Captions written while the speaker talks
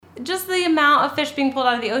just the amount of fish being pulled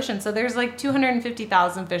out of the ocean. So there's like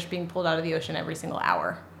 250,000 fish being pulled out of the ocean every single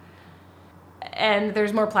hour. And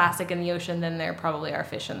there's more plastic in the ocean than there probably are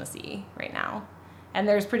fish in the sea right now. And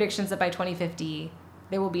there's predictions that by 2050,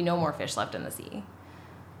 there will be no more fish left in the sea.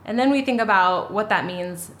 And then we think about what that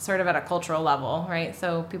means sort of at a cultural level, right?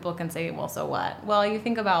 So people can say, well, so what? Well, you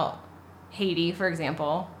think about Haiti, for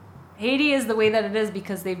example. Haiti is the way that it is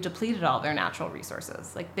because they've depleted all their natural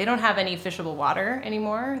resources. Like, they don't have any fishable water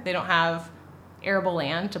anymore. They don't have arable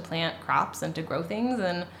land to plant crops and to grow things.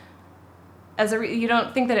 And you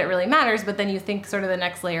don't think that it really matters, but then you think sort of the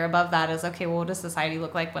next layer above that is, okay, well, what does society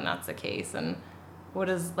look like when that's the case? And what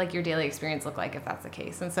does like your daily experience look like if that's the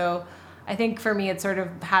case? And so I think for me, it's sort of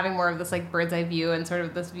having more of this like bird's eye view and sort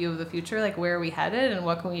of this view of the future, like where are we headed and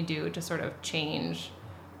what can we do to sort of change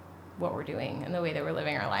what we're doing and the way that we're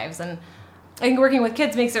living our lives. And I think working with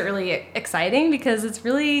kids makes it really exciting because it's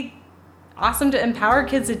really awesome to empower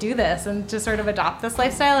kids to do this and to sort of adopt this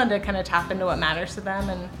lifestyle and to kind of tap into what matters to them.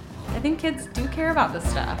 And I think kids do care about this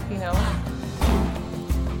stuff, you know.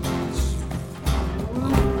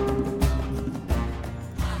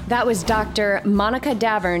 That was Dr. Monica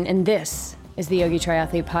Davern, and this is the Yogi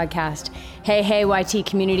Triathlete Podcast. Hey, YT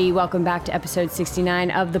community, welcome back to episode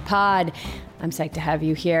 69 of the pod. I'm psyched to have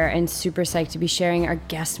you here and super psyched to be sharing our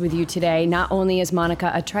guest with you today. Not only is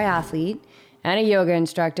Monica a triathlete and a yoga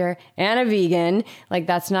instructor and a vegan, like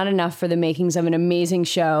that's not enough for the makings of an amazing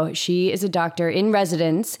show. She is a doctor in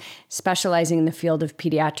residence specializing in the field of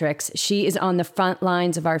pediatrics. She is on the front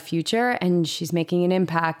lines of our future and she's making an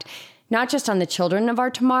impact not just on the children of our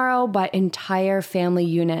tomorrow, but entire family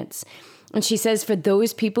units. And she says for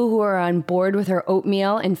those people who are on board with her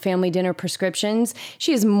oatmeal and family dinner prescriptions,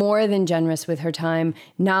 she is more than generous with her time,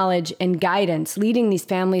 knowledge, and guidance, leading these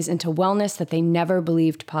families into wellness that they never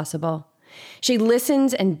believed possible. She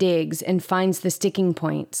listens and digs and finds the sticking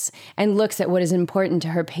points and looks at what is important to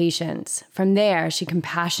her patients. From there, she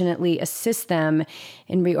compassionately assists them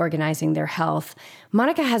in reorganizing their health.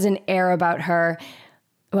 Monica has an air about her.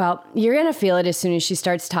 Well, you're going to feel it as soon as she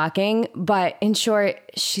starts talking, but in short,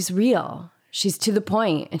 she's real. She's to the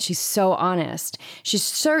point, and she's so honest. She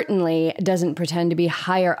certainly doesn't pretend to be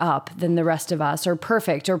higher up than the rest of us, or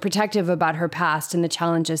perfect, or protective about her past and the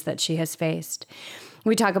challenges that she has faced.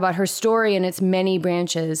 We talk about her story and its many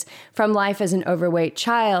branches, from life as an overweight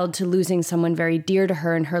child to losing someone very dear to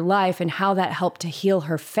her in her life and how that helped to heal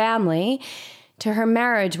her family, to her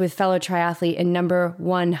marriage with fellow triathlete and number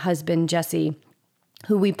one husband, Jesse,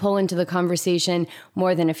 who we pull into the conversation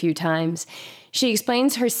more than a few times. She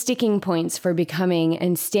explains her sticking points for becoming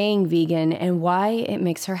and staying vegan and why it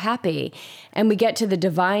makes her happy. And we get to the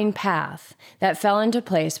divine path that fell into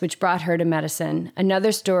place, which brought her to medicine.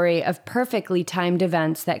 Another story of perfectly timed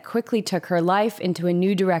events that quickly took her life into a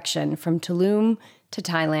new direction from Tulum to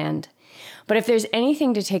Thailand. But if there's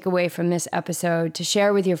anything to take away from this episode to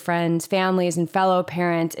share with your friends, families, and fellow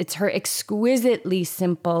parents, it's her exquisitely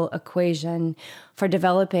simple equation for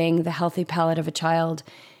developing the healthy palate of a child.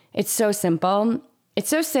 It's so simple. It's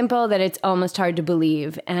so simple that it's almost hard to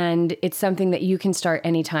believe, and it's something that you can start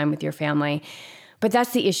anytime with your family. But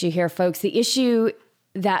that's the issue here, folks. The issue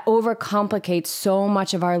that overcomplicates so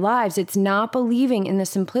much of our lives. It's not believing in the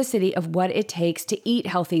simplicity of what it takes to eat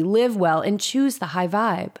healthy, live well, and choose the high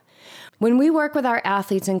vibe. When we work with our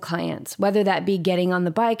athletes and clients, whether that be getting on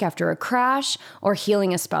the bike after a crash or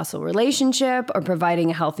healing a spousal relationship or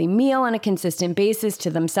providing a healthy meal on a consistent basis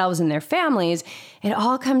to themselves and their families, it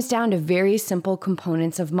all comes down to very simple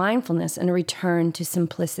components of mindfulness and a return to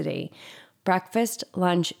simplicity. Breakfast,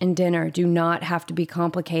 lunch, and dinner do not have to be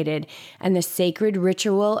complicated, and the sacred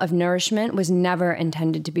ritual of nourishment was never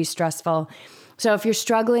intended to be stressful. So if you're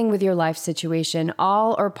struggling with your life situation,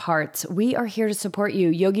 all or parts, we are here to support you.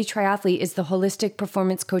 Yogi Triathlete is the holistic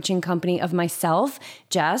performance coaching company of myself,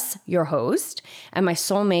 Jess, your host, and my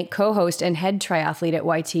soulmate co-host and head triathlete at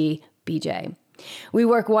YT, BJ. We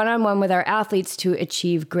work one-on-one with our athletes to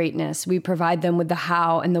achieve greatness. We provide them with the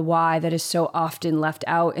how and the why that is so often left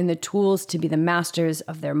out and the tools to be the masters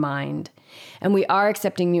of their mind. And we are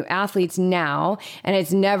accepting new athletes now, and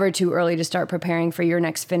it's never too early to start preparing for your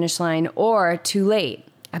next finish line or too late.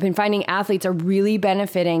 I've been finding athletes are really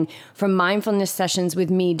benefiting from mindfulness sessions with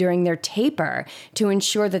me during their taper to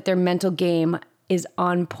ensure that their mental game is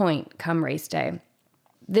on point come race day.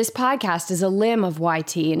 This podcast is a limb of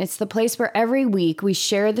YT, and it's the place where every week we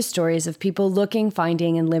share the stories of people looking,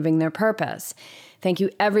 finding, and living their purpose. Thank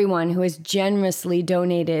you everyone who has generously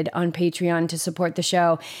donated on Patreon to support the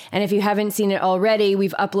show. And if you haven't seen it already,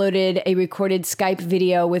 we've uploaded a recorded Skype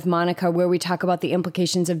video with Monica where we talk about the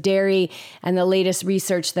implications of dairy and the latest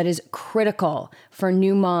research that is critical for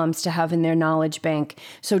new moms to have in their knowledge bank.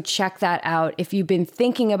 So check that out. If you've been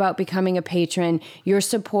thinking about becoming a patron, your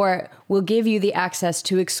support will give you the access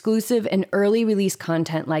to exclusive and early release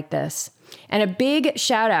content like this. And a big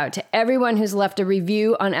shout out to everyone who's left a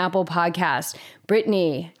review on Apple Podcasts.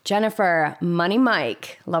 Brittany, Jennifer, Money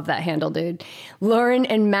Mike, love that handle, dude. Lauren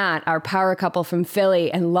and Matt, our power couple from Philly,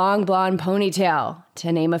 and Long Blonde Ponytail,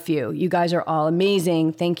 to name a few. You guys are all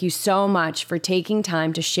amazing. Thank you so much for taking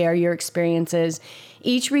time to share your experiences.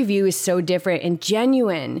 Each review is so different and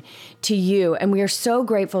genuine to you, and we are so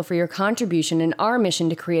grateful for your contribution in our mission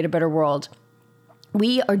to create a better world.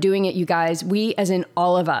 We are doing it, you guys. We, as in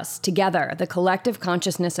all of us, together. The collective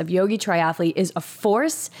consciousness of Yogi Triathlete is a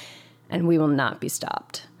force, and we will not be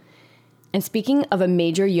stopped. And speaking of a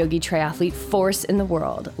major Yogi Triathlete force in the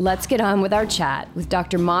world, let's get on with our chat with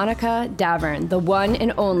Dr. Monica Davern, the one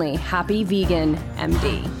and only Happy Vegan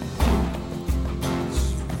MD.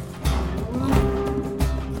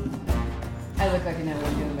 I look like I know what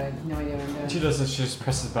I'm doing, but I have no idea what I'm doing. She doesn't. She just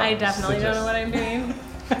presses buttons. I definitely don't know what I'm doing.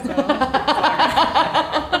 So,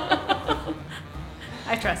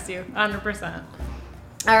 I trust you 100%.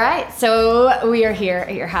 All right, so we are here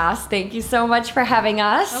at your house. Thank you so much for having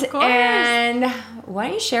us. Of course. And why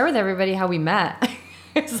don't you share with everybody how we met?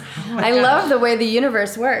 I love the way the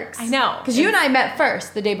universe works. I know. Because you and I met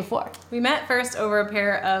first the day before. We met first over a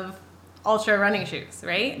pair of Ultra running shoes,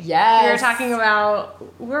 right? Yes. We were talking about,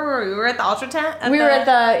 where were we? We were at the Ultra tent? We were at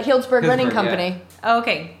the Healdsburg Running Company. Yeah. Oh,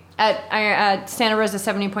 okay. At Santa Rosa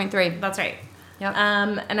 70.3. That's right. Yep.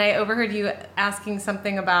 And I overheard you asking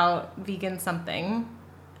something about vegan something.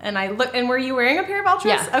 And I looked, and were you wearing a pair of Ultras?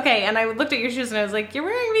 Yeah. Okay, and I looked at your shoes and I was like, you're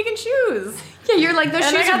wearing vegan shoes. Yeah, you're like, those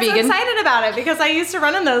And shoes I are got so vegan. excited about it because I used to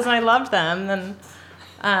run in those and I loved them.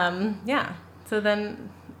 And yeah, so then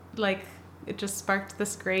like it just sparked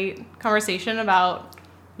this great conversation about,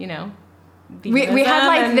 you know, We had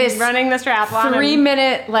like and this running this triathlon.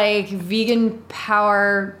 3-minute like vegan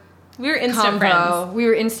power We were instant combo. friends. We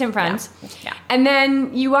were instant friends. Yeah. And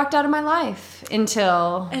then you walked out of my life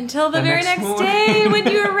until Until the The very next next morning. day when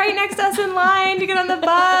you were right next to us in line to get on the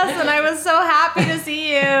bus, and I was so happy to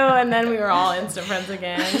see you. And then we were all instant friends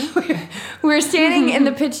again. we were standing in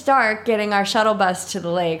the pitch dark getting our shuttle bus to the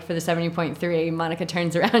lake for the 70.3. Monica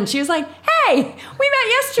turns around. She was like, hey, we met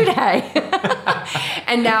yesterday.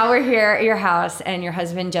 And now we're here at your house, and your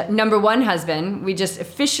husband, number one husband, we just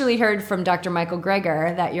officially heard from Dr. Michael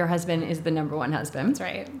Greger that your husband is the number one husband. That's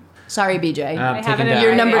right. Sorry, BJ. I have taking it in that.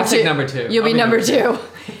 You're number I'll two. take number two. You'll I'll be number two.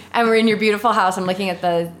 And we're in your beautiful house. I'm looking at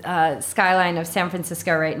the skyline of San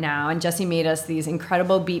Francisco right now. And Jesse made us these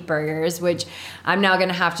incredible beet burgers, which I'm now going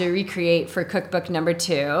to have to recreate for cookbook number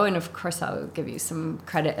 2. And of course, I'll give you some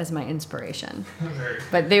credit as my inspiration.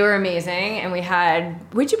 But they were amazing. And we had,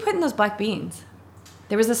 what'd you put in those black beans?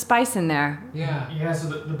 There was a spice in there. Yeah. So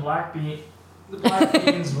the black beans.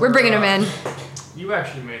 We're bringing them in. You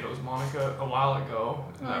actually made those, Monica, a while ago.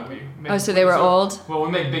 That we made, Oh, so they were old? Well,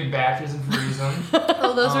 we make big batches and freeze them.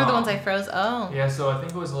 Oh, those were the ones I froze. Oh. Yeah, so I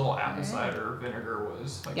think it was a little apple cider vinegar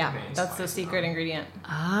was like Yeah, the main that's the spice secret now. ingredient.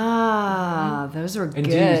 Ah, those were And good.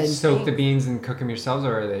 do you soak the beans and cook them yourselves,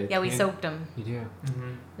 or are they? Yeah, we canned? soaked them. You do.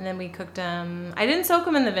 Mm-hmm. And then we cooked them. I didn't soak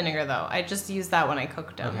them in the vinegar, though. I just used that when I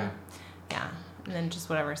cooked them. Okay. Yeah. And then just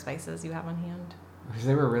whatever spices you have on hand. Because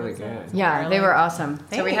they were really good. Yeah, they were awesome.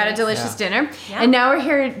 So we had a Thanks. delicious dinner. Yeah. And now we're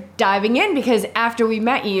here diving in because after we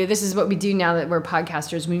met you, this is what we do now that we're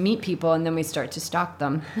podcasters. We meet people and then we start to stalk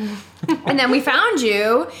them. And then we found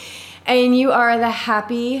you, and you are the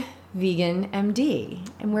Happy Vegan MD.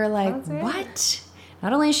 And we're like, That's it. what?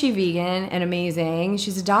 Not only is she vegan and amazing,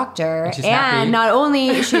 she's a doctor. And she's happy. And not only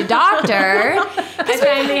is she a doctor, I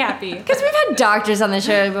try to be happy. because we've had doctors on the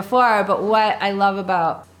show before, but what I love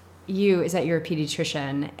about you is that you're a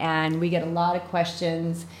pediatrician, and we get a lot of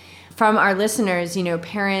questions from our listeners, you know,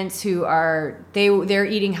 parents who are they're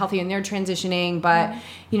eating healthy and they're transitioning, but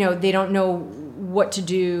you know, they don't know what to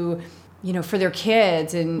do, you know, for their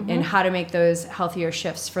kids and how to make those healthier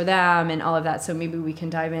shifts for them and all of that. So maybe we can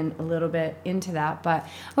dive in a little bit into that. But I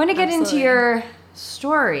want to get into Absolutely. your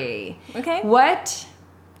story. Okay. What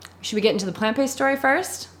should we get into the plant-based story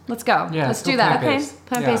first? Let's go. Yeah, Let's let's go do that. plant-based. Okay.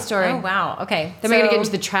 Plant-based Yeah. story. Oh, wow. Okay. Then we're going to get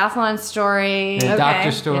into the triathlon story. The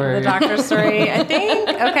doctor story. The doctor story, I think.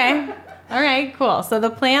 Okay. All right, cool. So the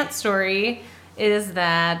plant story is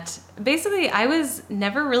that basically I was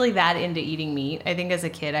never really that into eating meat. I think as a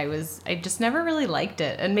kid I just never really liked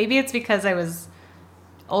it. And maybe it's because I was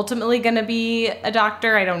ultimately going to be a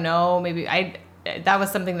doctor. I don't know. Maybe that was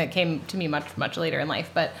something that came to me much, much later in life.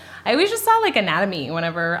 But I always just saw like anatomy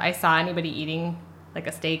whenever I saw anybody eating like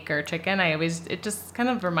a steak or chicken. It just kind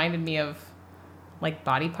of reminded me of like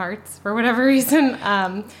body parts for whatever reason.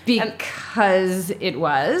 Because it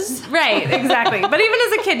was. Right, exactly. But even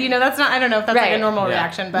as a kid, that's not, I don't know if that's like a normal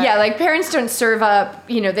reaction. But yeah, like parents don't serve up,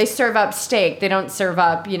 they serve up steak. They don't serve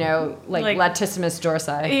up, like latissimus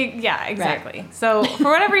dorsi. Yeah, exactly. Right. So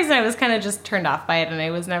for whatever reason, I was kind of just turned off by it, and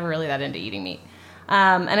I was never really that into eating meat.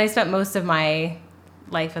 And I spent most of my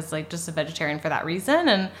life as like just a vegetarian for that reason.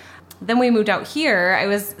 And then we moved out here. I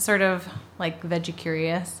was sort of like veggie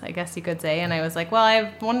curious, I guess you could say. And I was like, well,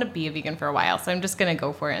 I've wanted to be a vegan for a while, so I'm just going to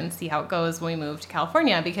go for it and see how it goes when we move to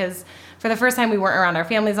California. Because for the first time, we weren't around our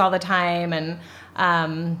families all the time.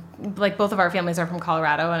 And like both of our families are from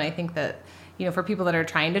Colorado. And I think that, for people that are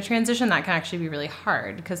trying to transition, that can actually be really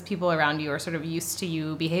hard because people around you are sort of used to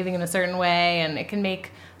you behaving in a certain way. And it can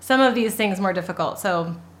make some of these things more difficult.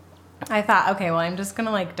 So I thought, okay, well, I'm just going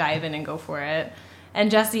to like dive in and go for it. And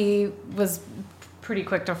Jesse was pretty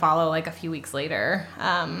quick to follow like a few weeks later.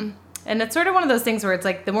 And it's sort of one of those things where it's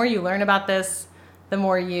like the more you learn about this, the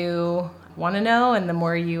more you want to know and the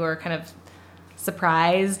more you are kind of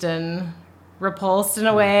surprised and repulsed in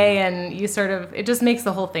a way. And you it just makes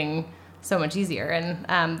the whole thing so much easier.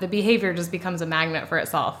 And the behavior just becomes a magnet for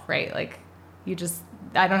itself, right? Like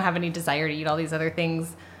I don't have any desire to eat all these other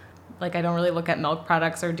things. Like I don't really look at milk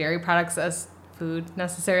products or dairy products as food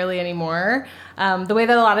necessarily anymore. The way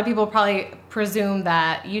that a lot of people probably presume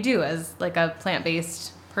that you do as like a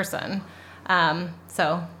plant-based person.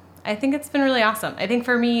 So I think it's been really awesome. I think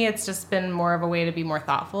for me, it's just been more of a way to be more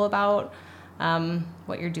thoughtful about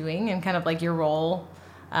what you're doing and kind of like your role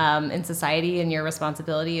in society and your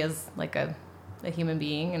responsibility as like a human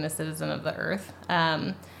being and a citizen of the earth.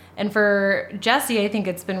 And for Jesse, I think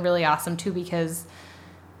it's been really awesome too, because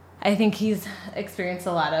I think he's experienced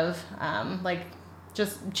a lot of like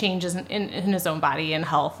just changes in his own body and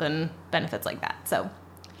health and benefits like that. So,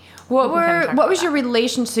 what was your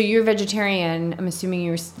relation? So you're vegetarian. I'm assuming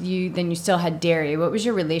you still had dairy. What was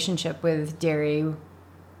your relationship with dairy?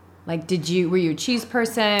 Like, were you a cheese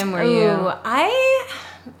person?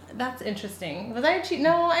 That's interesting. Was I a cheese?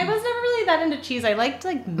 No, I was never really that into cheese. I liked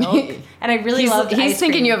like milk, and I really loved ice cream. He's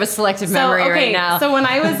thinking you have a selective memory right now. So when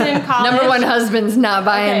I was in college, number one husband's not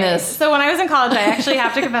buying this. So when I was in college, I actually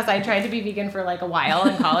have to confess, I tried to be vegan for like a while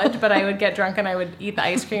in college, but I would get drunk and I would eat the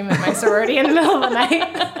ice cream at my sorority in the middle of the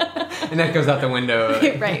night. And that goes out the window.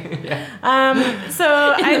 Right. Yeah. So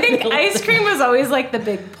I think ice cream was always like the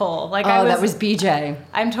big pull. Like that was BJ.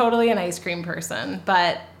 I'm totally an ice cream person,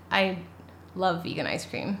 but I love vegan ice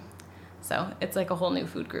cream. So it's like a whole new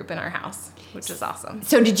food group in our house, which is awesome.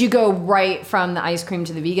 So did you go right from the ice cream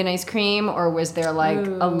to the vegan ice cream, or was there like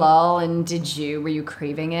a lull, and were you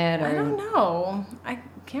craving it? Or? I don't know. I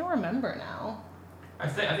can't remember now. I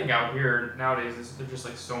think out here nowadays there's just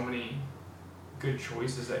like so many good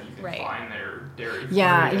choices that you can find that are dairy free.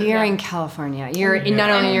 Yeah, you're in California.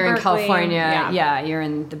 Not only you're in California, you're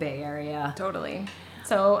in the Bay Area. Totally.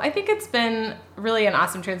 So I think it's been really an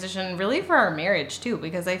awesome transition, really for our marriage too,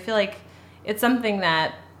 because I feel like it's something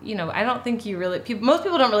that, I don't think most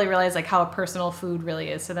people don't really realize like how personal food really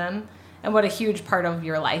is to them and what a huge part of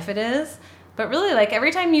your life it is. But really, like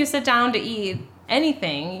every time you sit down to eat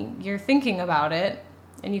anything, you're thinking about it,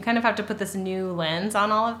 and you kind of have to put this new lens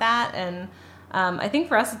on all of that. And I think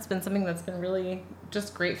for us, it's been something that's been really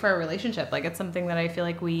just great for our relationship. Like it's something that I feel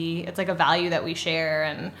like it's like a value that we share,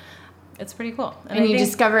 and it's pretty cool. And you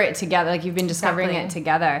discover it together, like you've been discovering it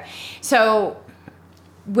together. So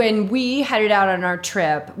when we headed out on our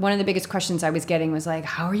trip, one of the biggest questions I was getting was like,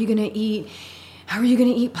 how are you going to eat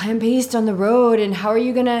plant-based on the road? And how are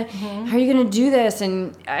you going to do this?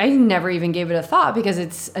 And I never even gave it a thought because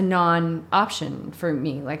it's a non-option for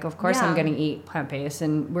me. Like, of course I'm going to eat plant-based,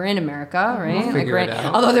 and we're in America, right? We'll figure it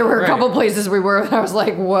out. Although there were a couple places we were, I was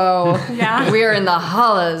like, whoa, we are in the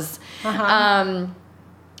hollers.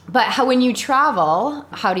 But when you travel,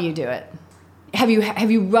 how do you do it? Have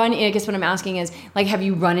you run? I guess what I'm asking is, like, have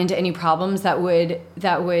you run into any problems that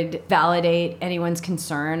would validate anyone's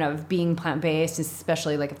concern of being plant-based,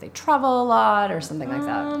 especially like if they travel a lot or something like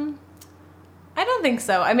that? I don't think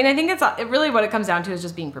so. I mean, I think it really what it comes down to is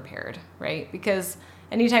just being prepared, right? Because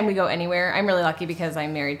anytime we go anywhere, I'm really lucky because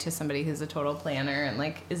I'm married to somebody who's a total planner and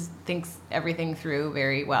like thinks everything through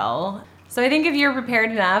very well. So I think if you're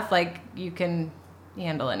prepared enough, like you can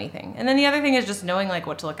handle anything. And then the other thing is just knowing like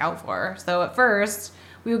what to look out for. So at first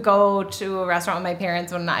we would go to a restaurant with my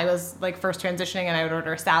parents when I was like first transitioning, and I would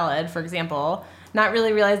order a salad, for example, not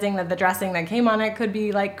really realizing that the dressing that came on it could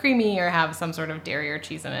be like creamy or have some sort of dairy or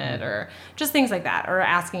cheese in it, or just things like that, or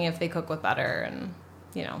asking if they cook with butter and,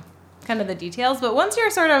 you know, kind of the details. But once you're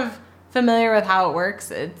sort of familiar with how it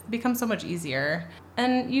works, it becomes so much easier.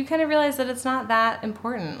 And you kind of realize that it's not that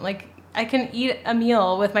important. Like, I can eat a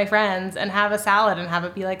meal with my friends and have a salad and have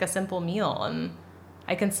it be like a simple meal, and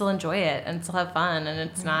I can still enjoy it and still have fun, and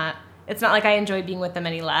it's not like I enjoy being with them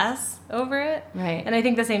any less over it. Right. And I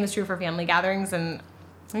think the same is true for family gatherings, and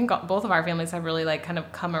I think both of our families have really like kind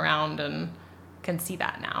of come around and can see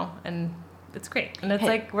that now, and it's great. And it's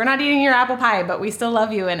like, we're not eating your apple pie, but we still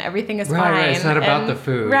love you and everything is fine. Right, it's not about the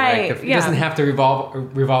food. Right, Like, it doesn't have to revolve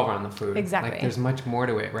around the food. Exactly. Like, there's much more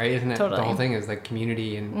to it, right? Isn't it? Totally. The whole thing is like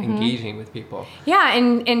community and engaging with people. Yeah,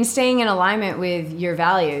 and staying in alignment with your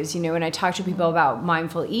values. You know, when I talk to people about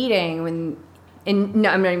mindful eating, no,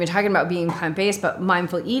 I'm not even talking about being plant-based, but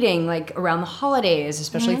mindful eating, like around the holidays,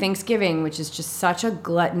 especially Thanksgiving, which is just such a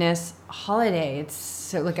gluttonous holiday. It's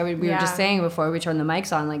so, like we were just saying before we turned the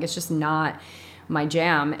mics on, like, it's just not my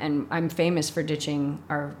jam. And I'm famous for ditching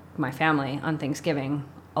my family on Thanksgiving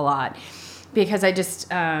a lot because I just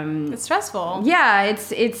it's stressful. Yeah,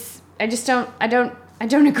 I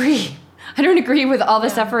don't agree. I don't agree with all the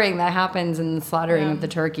suffering that happens in the slaughtering of the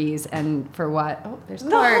turkeys, and for what? Oh, there's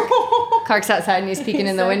Clark. Clark's outside and he's peeking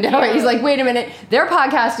in the window. Cute. He's like, wait a minute, they're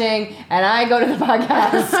podcasting and I go to the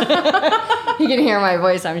podcast. He can hear my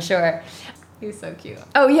voice, I'm sure. He's so cute.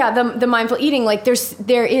 Oh yeah, the mindful eating, like there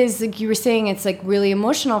is, like you were saying, it's like really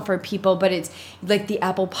emotional for people, but it's like the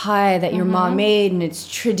apple pie that your mom made, and it's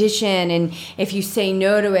tradition, and if you say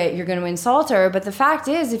no to it, you're going to insult her. But the fact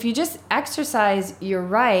is, if you just exercise your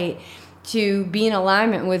right to be in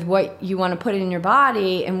alignment with what you want to put in your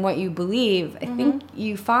body and what you believe, I think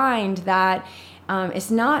you find that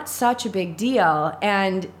it's not such a big deal.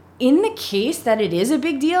 And in the case that it is a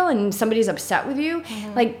big deal and somebody's upset with you,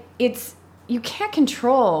 like you can't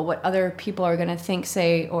control what other people are going to think,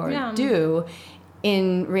 say, or do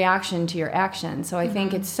in reaction to your action. So I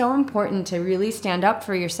think it's so important to really stand up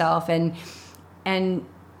for yourself and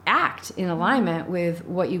act in alignment with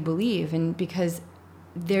what you believe, and because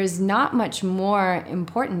there's not much more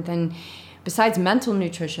important than, besides mental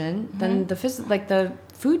nutrition, than the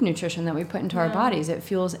food nutrition that we put into our bodies. It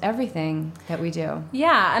fuels everything that we do.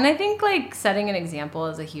 Yeah, and I think like setting an example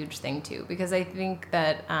is a huge thing too, because I think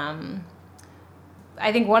that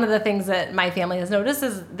I think one of the things that my family has noticed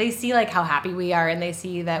is they see like how happy we are, and they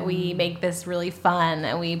see that we make this really fun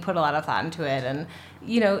and we put a lot of thought into it. And,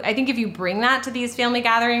 you know, I think if you bring that to these family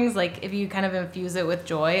gatherings, like if you kind of infuse it with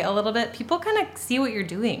joy a little bit, people kind of see what you're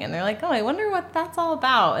doing and they're like, oh, I wonder what that's all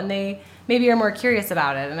about. And they maybe are more curious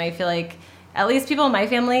about it. And I feel like at least people in my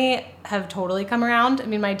family have totally come around. I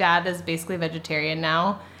mean, my dad is basically vegetarian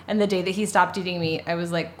now. And the day that he stopped eating meat, I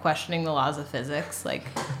was like questioning the laws of physics. Like,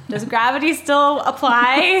 does gravity still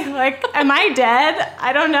apply? Like, am I dead?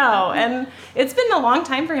 I don't know. And it's been a long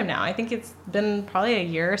time for him now. I think it's been probably a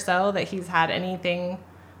year or so that he's had anything,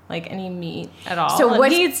 like any meat at all. So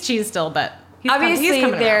he eats cheese still, but obviously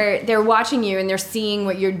he's they're watching you and they're seeing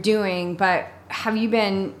what you're doing. But have you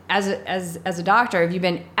been, as a doctor, have you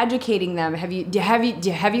been educating them? Have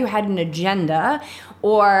you had an agenda,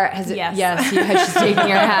 or has it? Yes, she's shaking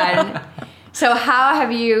her head. So how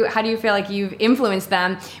do you feel like you've influenced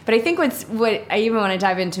them? But I think what I even want to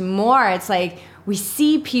dive into more, it's like we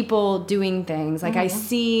see people doing things. Like I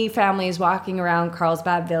see families walking around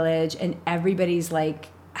Carlsbad Village and everybody's like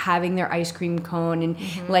having their ice cream cone, and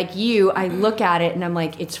like you, I look at it and I'm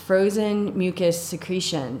like, it's frozen mucus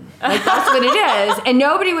secretion. Like that's what it is. And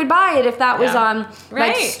nobody would buy it if that was on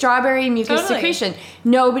like strawberry mucus secretion.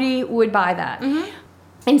 Nobody would buy that.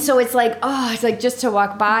 And so it's like, it's like just to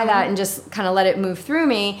walk by that and just kind of let it move through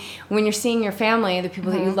me. When you're seeing your family, the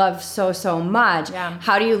people that you love so, so much,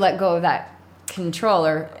 how do you let go of that control?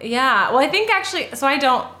 Or well, I think actually, so I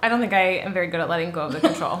don't think I am very good at letting go of the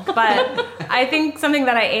control, but I think something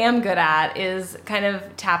that I am good at is kind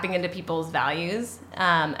of tapping into people's values,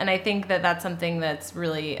 and I think that that's something that's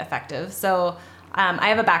really effective. So I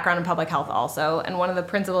have a background in public health also, and one of the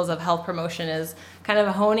principles of health promotion is kind of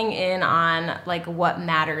honing in on like what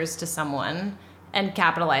matters to someone and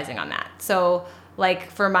capitalizing on that. So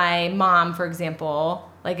like for my mom, for example,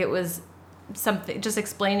 like it was something, just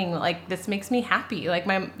explaining like this makes me happy, like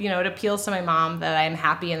it appeals to my mom that I'm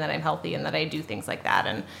happy and that I'm healthy and that I do things like that.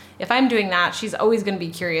 And if I'm doing that, she's always going to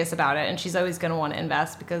be curious about it, and she's always going to want to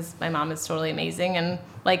invest because my mom is totally amazing, and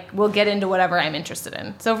like we'll get into whatever I'm interested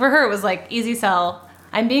in. So for her it was like easy sell,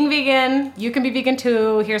 I'm being vegan, you can be vegan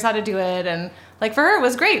too, here's how to do it. And like for her it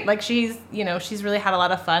was great. Like she's really had a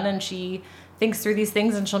lot of fun, and she thinks through these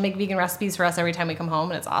things, and she'll make vegan recipes for us every time we come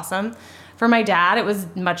home, and it's awesome. For my dad, it was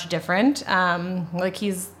much different. Like,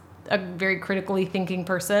 he's a very critically thinking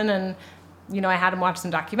person, and I had him watch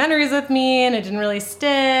some documentaries with me, and it didn't really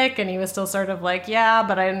stick, and he was still sort of like, yeah,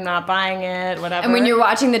 but I'm not buying it, whatever. And when you're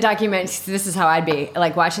watching the documentary, this is how I'd be.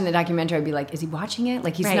 Like, watching the documentary, I'd be like, is he watching it?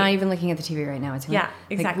 Like, he's not even looking at the TV right now. It's yeah,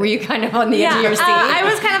 exactly. Like, were you kind of on the edge of your seat? I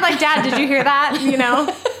was kind of like, Dad, did you hear that?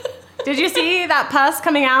 Did you see that pus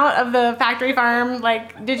coming out of the factory farm?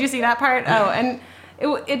 Like, did you see that part? Oh, and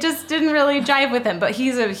it just didn't really jive with him, but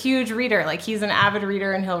he's a huge reader. Like, he's an avid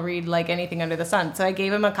reader, and he'll read, like, anything under the sun. So I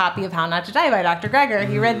gave him a copy of How Not to Die by Dr. Greger.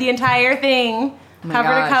 He read the entire thing, cover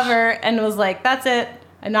to cover, and was like, that's it.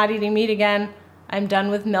 I'm not eating meat again. I'm done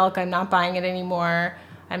with milk. I'm not buying it anymore.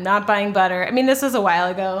 I'm not buying butter. I mean, this was a while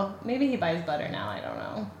ago. Maybe he buys butter now. I don't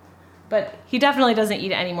know. But he definitely doesn't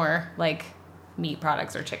eat any more, like, meat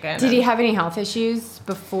products or chicken. Did he have any health issues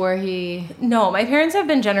before he... No, my parents have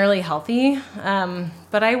been generally healthy,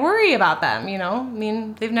 but I worry about them, I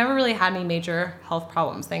mean, they've never really had any major health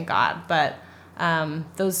problems, thank God, but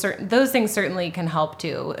those things certainly can help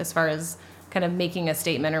too, as far as kind of making a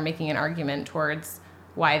statement or making an argument towards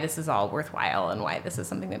why this is all worthwhile and why this is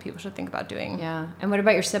something that people should think about doing. Yeah. And what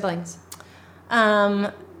about your siblings?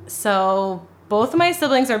 So both of my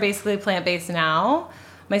siblings are basically plant-based now.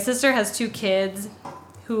 My sister has 2 kids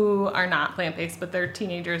who are not plant-based, but they're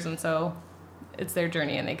teenagers, and so it's their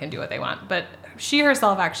journey, and they can do what they want. But she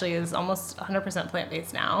herself actually is almost 100%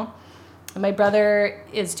 plant-based now. And my brother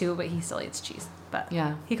is too, but he still eats cheese. But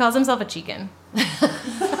yeah, he calls himself a chicken.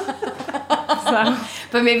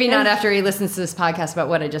 But maybe not after he listens to this podcast about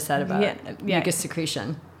what I just said about mucus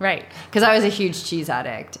secretion. Right. Because I was a huge cheese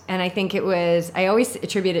addict. And I think I always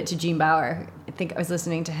attribute it to Gene Bauer. I think I was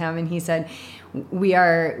listening to him, and he said, we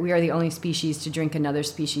are the only species to drink another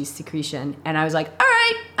species' secretion. And I was like, all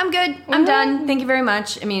right, I'm good. I'm done. Thank you very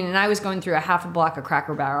much. I mean, and I was going through a half a block of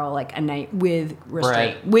Cracker Barrel like a night with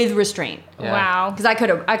restraint. Right. With restraint. Yeah. Wow. Because I could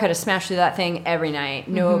have smashed through that thing every night,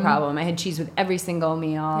 no problem. I had cheese with every single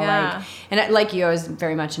meal. Yeah. Like you, I was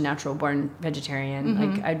very much a natural born vegetarian.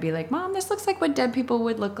 Like, I'd be like, Mom, this looks like what dead people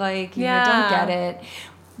would look like. You know, don't get it.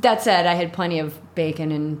 That said, I had plenty of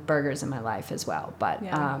bacon and burgers in my life as well. But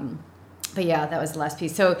yeah, that was the last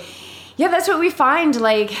piece. So, yeah, that's what we find.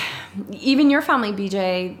 Like, even your family,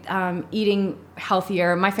 BJ, eating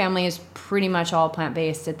healthier. My family is pretty much all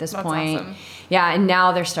plant-based at this point. Awesome. Yeah, and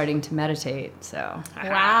now they're starting to meditate. So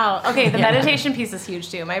wow. Okay, the meditation piece is huge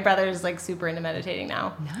too. My brother's like super into meditating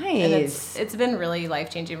now. Nice. And it's been really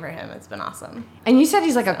life-changing for him. It's been awesome. And you said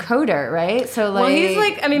he's like a coder, right? So like, well, he's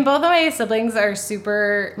like, I mean, both of my siblings are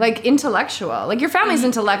super like intellectual. Like your family's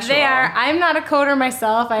intellectual. They are. I'm not a coder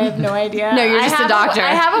myself. I have no idea. No, you're just a doctor.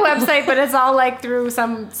 I have a website, but it's all like through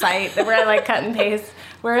some site where I like cut and paste.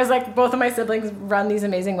 Whereas like both of my siblings run these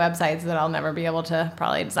amazing websites that I'll never be able to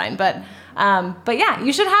probably design. But yeah,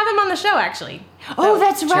 you should have him on the show actually. Oh,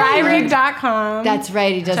 that's right. Tryrig.com. That's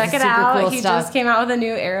right. He does Check it super out. cool He stuff. just came out with a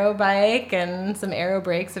new aero bike and some aero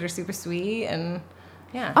brakes that are super sweet and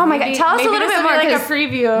yeah. Oh my God! Tell us a little bit more. Like a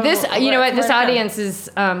preview. Of this, you know what? This come. audience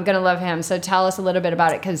is gonna love him. So tell us a little bit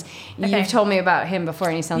about it because you've told me about him before,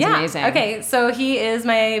 and he sounds amazing. Okay, so he is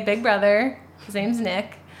my big brother. His name's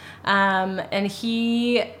Nick, and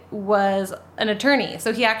he was an attorney.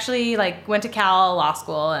 So he actually like went to Cal Law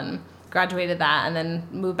School and graduated that, and then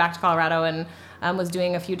moved back to Colorado and was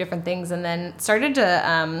doing a few different things, and then started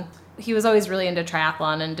to. He was always really into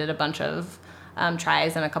triathlon and did a bunch of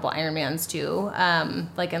tries and a couple Ironmans too,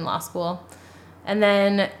 like in law school. And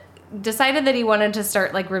then decided that he wanted to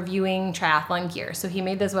start like reviewing triathlon gear. So he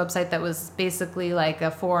made this website that was basically like a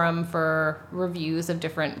forum for reviews of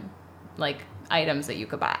different like items that you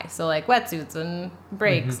could buy. So like wetsuits and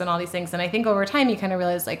brakes and all these things. And I think over time you kind of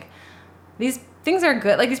realize like these things are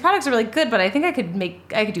good. Like these products are really good, but I think I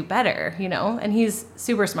could do better, you know? And he's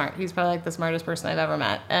super smart. He's probably like the smartest person I've ever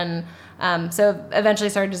met. And so eventually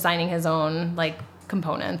started designing his own like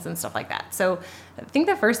components and stuff like that. So I think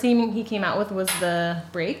the first thing he came out with was the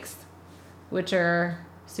brakes, which are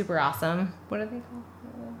super awesome. What are they called?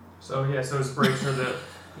 So his brakes are the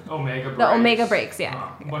Omega brakes. The Omega brakes,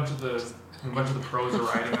 yeah. A bunch of the pros are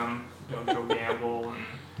riding them. Joe Gamble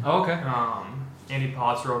and Andy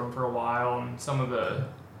Potts rode them for a while, and some of the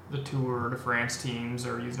Tour de France teams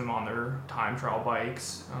are using them on their time trial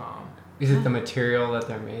bikes. Is it the material that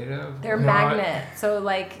they're made of? They're magnet. So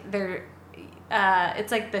like they're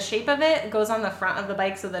it's like the shape of it goes on the front of the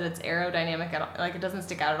bike so that it's aerodynamic at all. Like it doesn't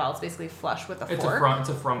stick out at all. It's basically flush with the fork. It's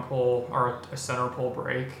a front pole or a center pole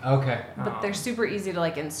brake. Okay. But they're super easy to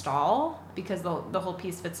like install because the whole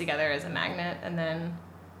piece fits together as a magnet, and then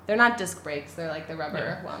They're not disc brakes. They're like the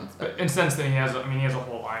rubber ones. But and since then he has a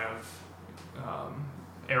whole line of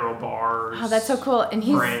aero bars. Oh, that's so cool. And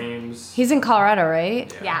frames. He's in Colorado,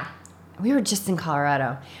 right? Yeah. We were just in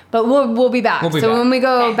Colorado, but we'll be back. We'll be so back. when we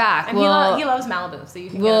go back, and he loves Malibu, so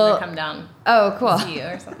you can get him to come down. Oh, cool. See you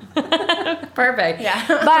or something. Perfect. Yeah.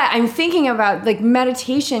 But I'm thinking about like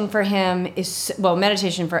meditation for him is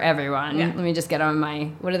meditation for everyone. Yeah. Let me just get on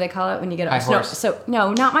my, what do they call it when you get high horse.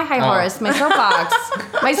 No, not my high horse, my soapbox.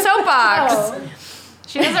 My soapbox. Oh.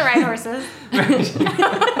 She doesn't ride horses.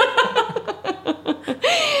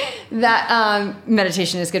 That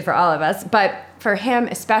meditation is good for all of us, but for him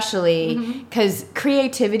especially, because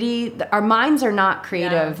creativity, our minds are not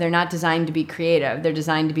creative. Yeah. They're not designed to be creative. They're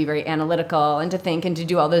designed to be very analytical and to think and to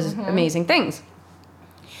do all those amazing things.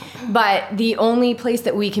 But the only place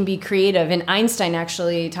that we can be creative, and Einstein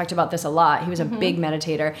actually talked about this a lot, he was a big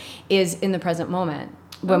meditator, is in the present moment.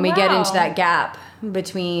 When we get into that gap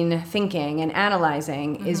between thinking and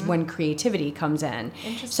analyzing is when creativity comes in.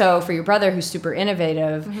 So for your brother who's super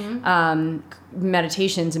innovative,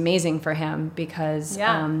 meditation's amazing for him because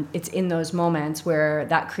it's in those moments where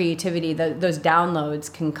that creativity, those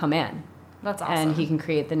downloads can come in. That's awesome. And he can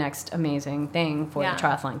create the next amazing thing for the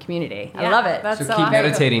triathlon community. Yeah, I love it. that's so so keep awesome.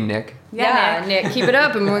 meditating, Nick. Yeah, Nick, keep it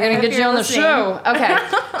up and we're going to get you on the show. Okay.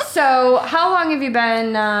 So how long have you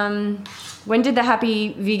been... when did the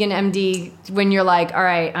Happy Vegan MD, when you're like, all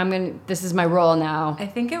right, this is my role now? I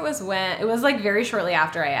think it was like very shortly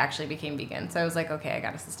after I actually became vegan. So I was like, okay, I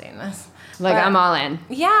got to sustain this. Like, I'm all in.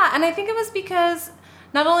 Yeah, and I think it was because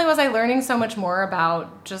not only was I learning so much more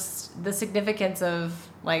about just the significance of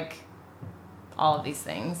like all of these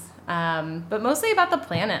things, but mostly about the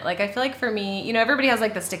planet. Like I feel like for me, everybody has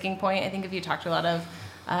like the sticking point. I think if you talk to a lot of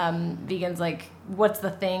vegans, like what's the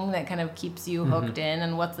thing that kind of keeps you hooked in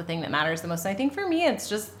and what's the thing that matters the most. And I think for me it's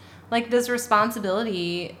just like this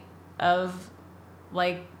responsibility of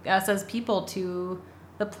like us as people to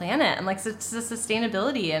the planet and like it's the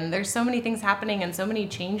sustainability, and there's so many things happening and so many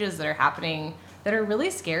changes that are happening that are really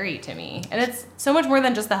scary to me. And it's so much more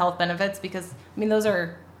than just the health benefits, because I mean those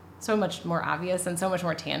are so much more obvious and so much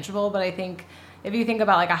more tangible, but I think if you think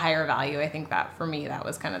about like a higher value, I think that for me, that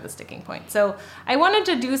was kind of the sticking point. So I wanted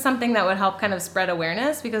to do something that would help kind of spread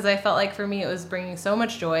awareness, because I felt like for me, it was bringing so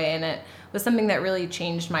much joy, and it was something that really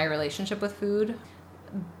changed my relationship with food.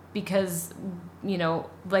 Because,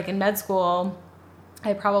 like in med school,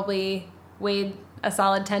 I probably weighed a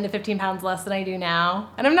solid 10 to 15 pounds less than I do now.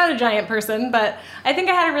 And I'm not a giant person, but I think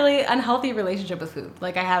I had a really unhealthy relationship with food.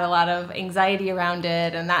 Like I had a lot of anxiety around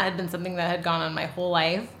it, and that had been something that had gone on my whole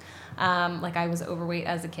life. Like I was overweight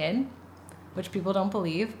as a kid, which people don't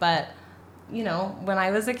believe, but when I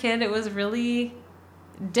was a kid, it was really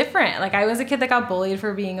different. Like I was a kid that got bullied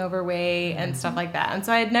for being overweight and stuff like that. And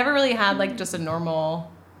so I had never really had like just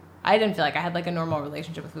I didn't feel like I had like a normal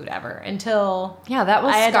relationship with food ever until that will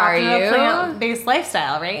I scar adopted you. a plant-based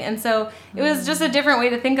lifestyle, right? And so it was just a different way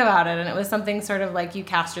to think about it. And it was something sort of like you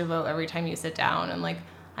cast your vote every time you sit down, and like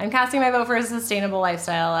I'm casting my vote for a sustainable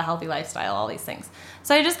lifestyle, a healthy lifestyle, all these things.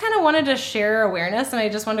 So I just kind of wanted to share awareness, and I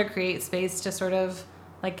just wanted to create space to sort of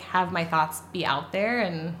like have my thoughts be out there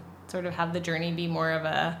and sort of have the journey be more of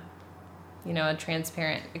a, a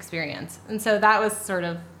transparent experience. And so that was sort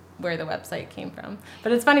of where the website came from.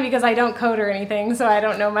 But it's funny because I don't code or anything, so I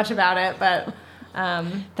don't know much about it, but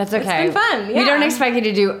that's okay. It's been fun. Yeah. We don't expect you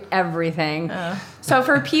to do everything. So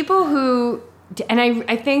for people who, and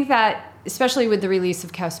I think that especially with the release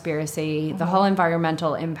of Cowspiracy, the whole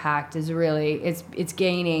environmental impact is really, it's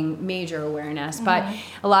gaining major awareness, but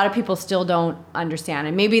a lot of people still don't understand.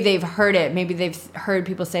 And maybe they've heard it. Maybe they've heard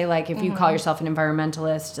people say, like, if you call yourself an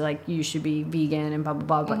environmentalist, like, you should be vegan and blah,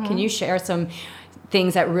 blah, blah. But can you share some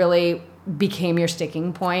things that really became your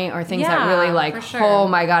sticking point, or things that really like, oh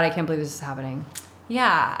my God, I can't believe this is happening?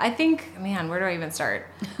 Yeah, I think, man, where do I even start?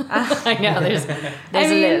 I know, there's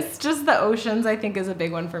a list. Just the oceans, I think, is a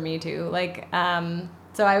big one for me too. Like,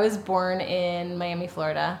 so I was born in Miami,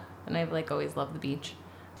 Florida, and I've like always loved the beach.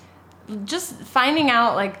 Just finding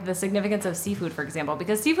out like the significance of seafood, for example,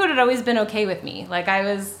 because seafood had always been okay with me. Like I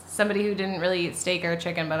was somebody who didn't really eat steak or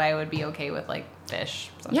chicken, but I would be okay with like fish.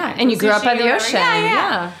 Yeah, and you grew up by the ocean.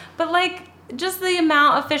 Yeah. But like, just the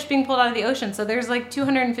amount of fish being pulled out of the ocean. So there's like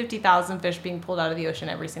 250,000 fish being pulled out of the ocean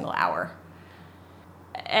every single hour.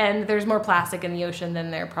 And there's more plastic in the ocean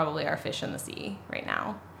than there probably are fish in the sea right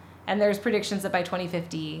now. And there's predictions that by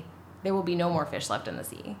 2050, there will be no more fish left in the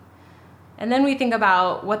sea. And then we think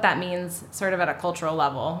about what that means sort of at a cultural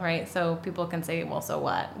level, right? So people can say, well, so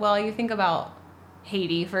what? Well, you think about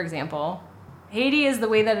Haiti, for example. Haiti is the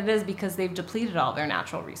way that it is because they've depleted all their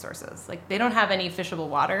natural resources. Like, they don't have any fishable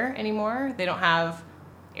water anymore. They don't have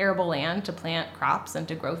arable land to plant crops and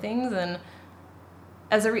to grow things. And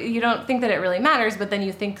you don't think that it really matters, but then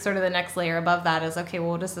you think sort of the next layer above that is, okay,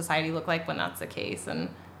 well, what does society look like when that's the case? And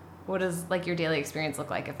what does like your daily experience look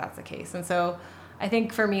like if that's the case? And so I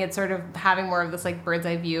think for me, it's sort of having more of this like bird's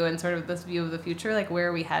eye view and sort of this view of the future, like where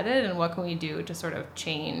are we headed and what can we do to sort of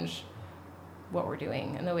change what we're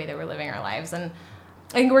doing and the way that we're living our lives. And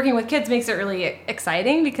I think working with kids makes it really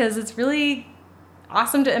exciting because it's really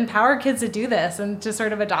awesome to empower kids to do this and to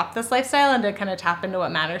sort of adopt this lifestyle and to kind of tap into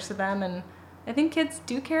what matters to them. And I think kids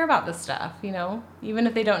do care about this stuff, you know, even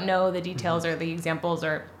if they don't know the details or the examples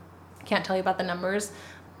or can't tell you about the numbers.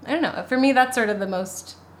 I don't know. For me, that's sort of the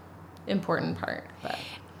most important part. But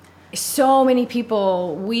so many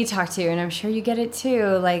people we talk to, and I'm sure you get it too,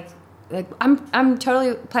 like I'm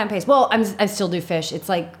totally plant-based. Well, I still do fish. It's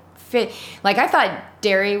like I thought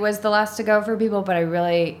dairy was the last to go for people, but I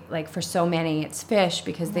really, like, for so many it's fish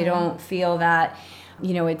because they don't feel that,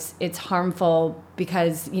 you know, it's harmful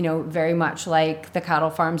because, you know, very much like the cattle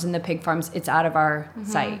farms and the pig farms, it's out of our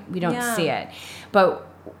sight. We don't see it. But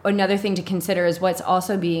another thing to consider is what's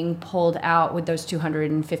also being pulled out with those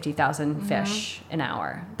 250,000 fish an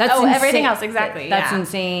hour. That's insane. Everything else, exactly. That's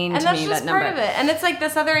insane and to that's me, just that number. part of it. And it's like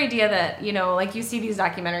this other idea that, you know, like you see these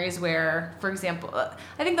documentaries where, for example,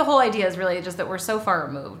 I think the whole idea is really just that we're so far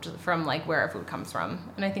removed from like where our food comes from.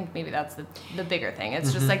 And I think maybe that's the bigger thing.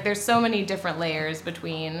 It's just like there's so many different layers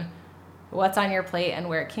between what's on your plate and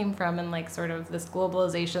where it came from and like sort of this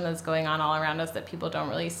globalization that's going on all around us that people don't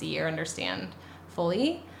really see or understand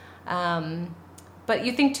fully. But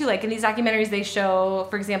you think too, like in these documentaries, they show,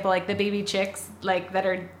 for example, like the baby chicks, like that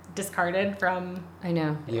are discarded from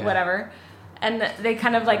whatever. And they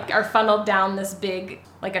kind of like are funneled down this big,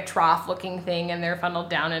 like a trough looking thing. And they're funneled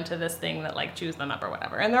down into this thing that like chews them up or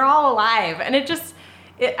whatever. And they're all alive. And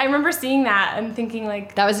I remember seeing that and thinking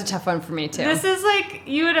like, that was a tough one for me too. This is like,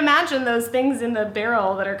 you would imagine those things in the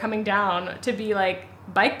barrel that are coming down to be like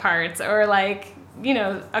bike parts or like, you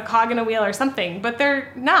know, a cog in a wheel or something, but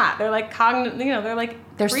they're not. They're like they're like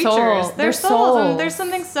they're creatures. They're souls. And there's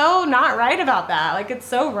something so not right about that. Like it's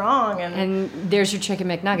so wrong. And there's your chicken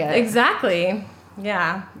McNugget. Exactly.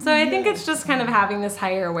 Yeah. So I think it's just kind of having this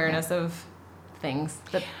higher awareness of things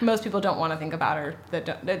that most people don't want to think about or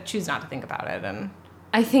that choose not to think about it. And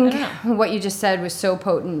I think what you just said was so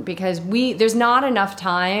potent because there's not enough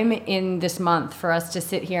time in this month for us to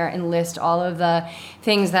sit here and list all of the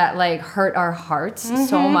things that like hurt our hearts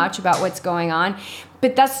so much about what's going on.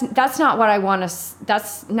 But that's not what I want to,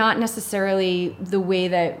 that's not necessarily the way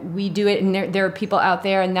that we do it. And there are people out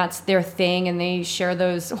there and that's their thing and they share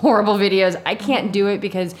those horrible videos. I can't do it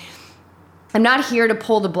because I'm not here to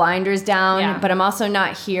pull the blinders down, but I'm also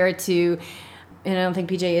not here to, and I don't think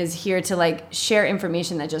PJ is here to like share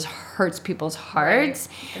information that just hurts people's hearts.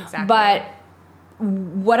 Right. Exactly. But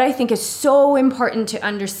what I think is so important to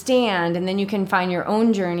understand, and then you can find your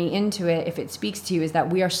own journey into it if it speaks to you, is that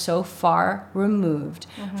we are so far removed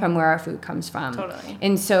from where our food comes from. Totally.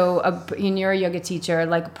 And so you're a yoga teacher,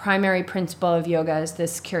 like a primary principle of yoga is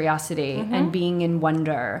this curiosity and being in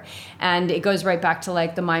wonder. And it goes right back to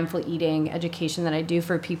like the mindful eating education that I do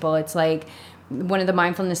for people. It's like one of the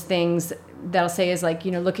mindfulness things that I'll say is like,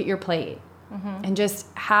 you know, look at your plate and just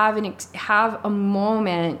have a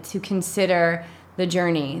moment to consider the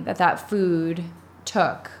journey that food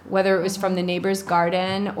took, whether it was from the neighbor's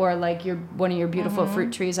garden or like one of your beautiful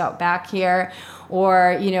fruit trees out back here,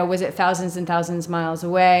 or, you know, was it thousands and thousands of miles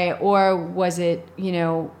away, or was it, you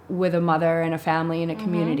know, with a mother and a family and a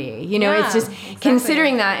community, you know, it's just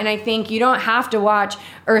considering that. And I think you don't have to watch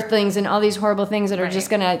Earthlings and all these horrible things that are just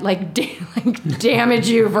gonna like damage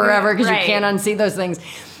you forever because you can't unsee those things.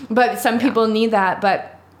 But some people need that.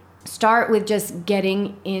 But start with just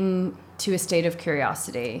getting into a state of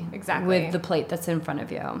curiosity with the plate that's in front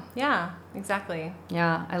of you. Yeah, exactly.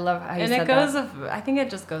 Yeah, I love how you said that. And it goes, I think it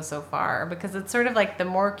just goes so far because it's sort of like the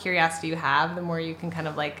more curiosity you have, the more you can kind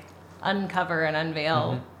of like uncover and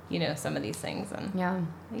unveil, you know, some of these things. And well,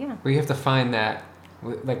 you have to find that,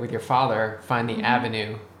 like with your father, find the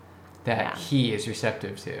avenue that he is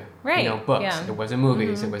receptive to. Right. You know, books. Yeah. It wasn't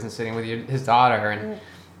movies. It wasn't sitting with his daughter. And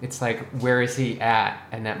it's like, where is he at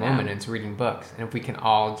in that moment? And it's reading books. And if we can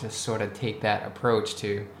all just sort of take that approach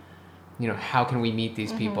to, you know, how can we meet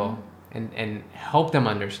these people and help them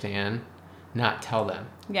understand not tell them.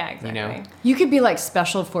 Yeah, exactly. You know? You could be like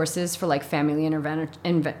special forces for like family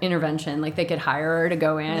intervention. Like they could hire her to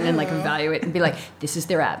go in and like evaluate and be like, this is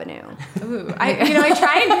their avenue. Ooh, I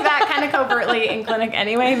try and do that kind of covertly in clinic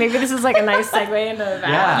anyway. Maybe this is like a nice segue into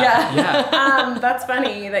that. Yeah. That's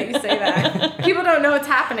funny that you say that. People don't know what's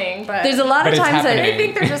happening, but there's a lot of times that they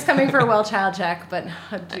think they're just coming for a well child check, but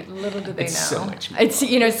little do they know. So much more. It's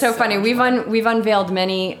it's so funny. We've unveiled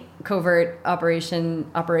many covert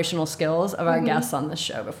operational skills of our guests on this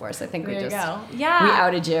show before, so I think we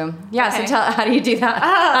outed you. Yeah. Okay. So how do you do that?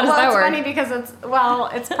 How does that work? It's funny because it's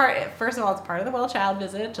first of all, it's part of the well child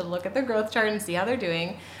visit to look at their growth chart and see how they're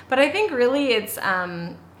doing. But I think really it's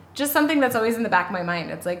just something that's always in the back of my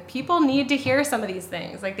mind. It's like people need to hear some of these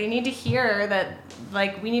things. Like they need to hear that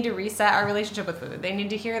like we need to reset our relationship with food. They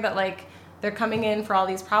need to hear that like they're coming in for all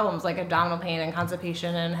these problems like abdominal pain and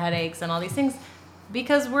constipation and headaches and all these things,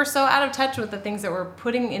 because we're so out of touch with the things that we're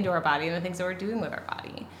putting into our body and the things that we're doing with our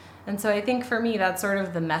body. And so I think for me, that's sort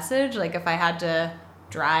of the message. Like if I had to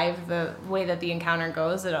drive the way that the encounter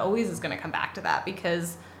goes, it always is going to come back to that,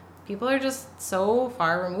 because people are just so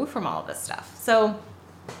far removed from all of this stuff. So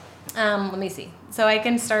let me see. So I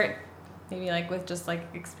can start maybe like with just like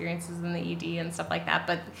experiences in the ED and stuff like that.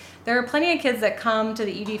 But there are plenty of kids that come to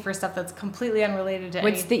the ED for stuff that's completely unrelated to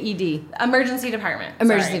What's the ED? Emergency department.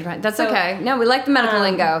 Emergency department. That's okay. No, we like the medical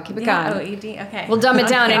lingo. Keep it going. Oh, ED. Okay. We'll dumb it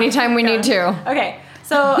down anytime we need to. Okay.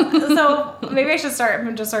 So maybe I should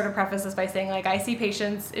just sort of preface this by saying like I see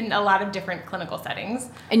patients in a lot of different clinical settings.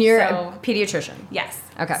 And you're a pediatrician? Yes.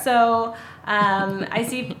 Okay. So I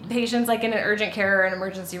see patients like in an urgent care or an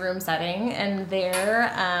emergency room setting, and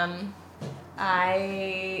there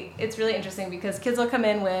it's really interesting because kids will come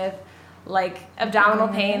in with like abdominal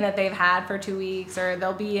pain that they've had for 2 weeks, or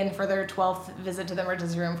they'll be in for their 12th visit to the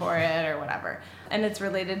emergency room for it or whatever. And it's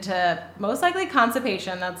related to most likely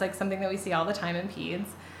constipation. That's like something that we see all the time in peds,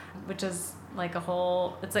 which is like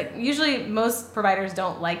it's like usually most providers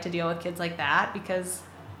don't like to deal with kids like that because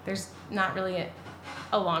there's not really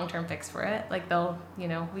a long-term fix for it. Like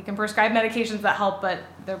we can prescribe medications that help, but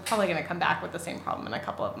they're probably going to come back with the same problem in a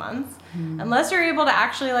couple of months unless you're able to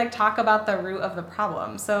actually like talk about the root of the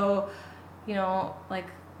problem. So, like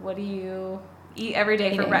what do you eat every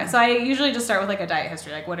day for breakfast? So I usually just start with like a diet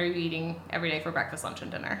history. Like what are you eating every day for breakfast, lunch,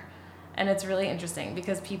 and dinner? And it's really interesting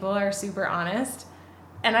because people are super honest.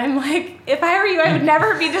 And I'm like, if I were you, I would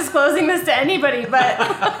never be disclosing this to anybody, but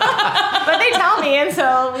they tell me, and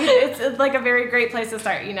so it's like a very great place to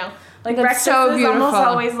start, Like That's breakfast so is almost beautiful.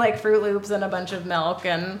 always like Fruit Loops and a bunch of milk,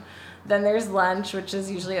 and then there's lunch, which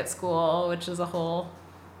is usually at school, which is a whole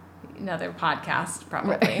another podcast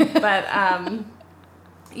probably, right. But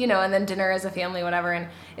and then dinner as a family, whatever. And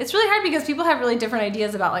it's really hard because people have really different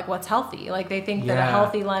ideas about like what's healthy. Like they think that a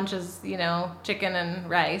healthy lunch is chicken and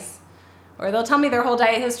rice. Or they'll tell me their whole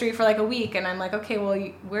diet history for like a week, and I'm like, okay, well,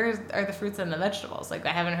 where are the fruits and the vegetables? Like, I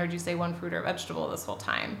haven't heard you say one fruit or vegetable this whole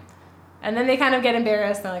time. And then they kind of get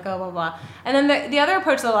embarrassed, and they're like, oh, blah, blah. And then the other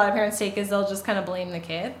approach that a lot of parents take is they'll just kind of blame the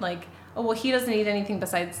kid. Like, oh, well, he doesn't eat anything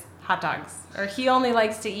besides hot dogs. Or he only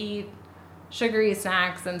likes to eat sugary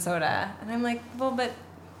snacks and soda. And I'm like, well, but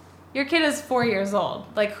your kid is 4 years old.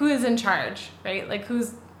 Like, who is in charge, right? Like,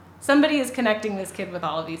 somebody is connecting this kid with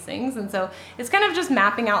all of these things. And so it's kind of just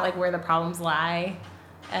mapping out like where the problems lie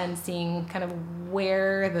and seeing kind of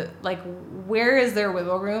where is there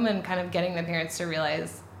wiggle room, and kind of getting the parents to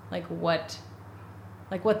realize what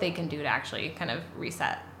they can do to actually kind of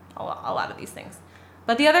reset a lot of these things.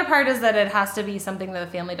 But the other part is that it has to be something that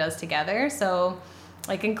the family does together. So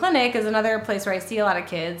like in clinic is another place where I see a lot of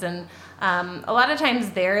kids, and a lot of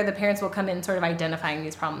times there the parents will come in sort of identifying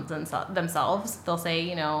these problems themselves. They'll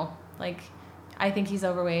say, I think he's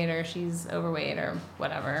overweight or she's overweight or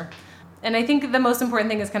whatever. And I think the most important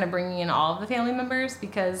thing is kind of bringing in all of the family members,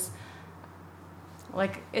 because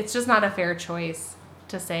it's just not a fair choice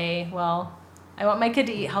to say, well, I want my kid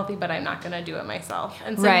to eat healthy, but I'm not going to do it myself.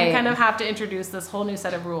 And so you kind of have to introduce this whole new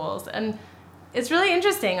set of rules. And it's really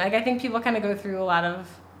interesting. Like, I think people kind of go through a lot of,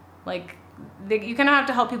 you kind of have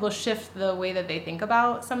to help people shift the way that they think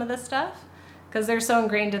about some of this stuff. Because they're so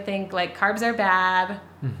ingrained to think, carbs are bad.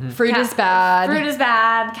 Mm-hmm. Fruit is bad. Fruit is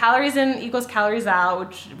bad. Calories in equals calories out,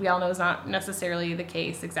 which we all know is not necessarily the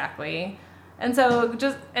case exactly. And so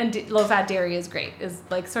low-fat dairy is great, is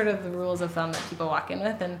sort of the rules of thumb that people walk in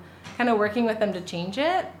with, and kind of working with them to change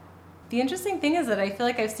it. The interesting thing is that I feel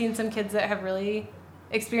like I've seen some kids that have really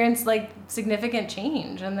experienced significant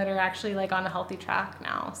change and that are actually on a healthy track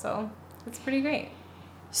now. So it's pretty great.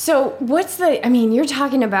 So you're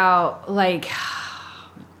talking about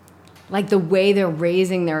like the way they're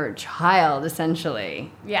raising their child,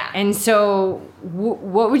 essentially. Yeah. And so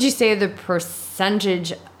what would you say the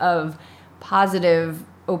percentage of positive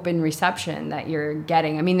open reception that you're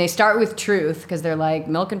getting? I mean, they start with truth because they're like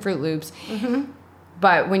milk and Fruit Loops. Mm-hmm.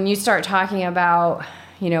 But when you start talking about,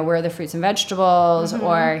 where are the fruits and vegetables, mm-hmm.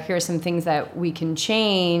 or here's some things that we can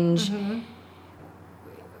change, mm-hmm.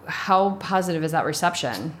 how positive is that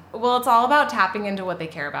reception? Well, it's all about tapping into what they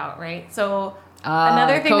care about, right? So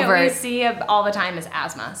another thing that we see all the time is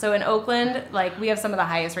asthma. So in Oakland, like we have some of the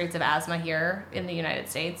highest rates of asthma here in the United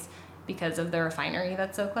States because of the refinery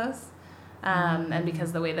that's so close, and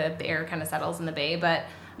because the way the air kind of settles in the bay. But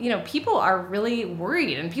people are really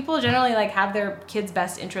worried, and people generally like have their kids'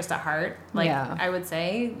 best interest at heart. Like I would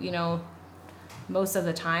say, most of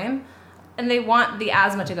the time, and they want the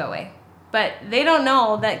asthma to go away. But they don't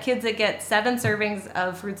know that kids that get 7 servings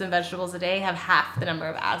of fruits and vegetables a day have half the number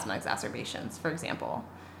of asthma exacerbations, for example.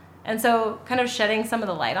 And so kind of shedding some of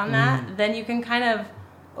the light on that, then you can kind of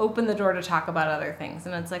open the door to talk about other things.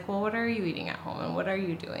 And it's like, well, what are you eating at home and what are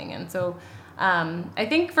you doing? And so I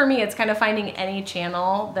think for me, it's kind of finding any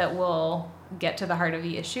channel that will get to the heart of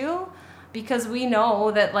the issue, because we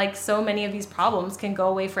know that like so many of these problems can go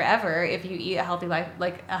away forever if you eat a healthy life,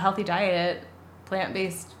 like a healthy diet,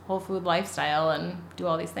 plant-based whole food lifestyle, and do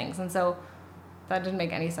all these things. And so that didn't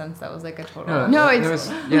make any sense. That was like a total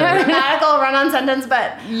grammatical run-on sentence,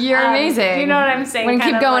 but you're amazing. You know what I'm saying? We're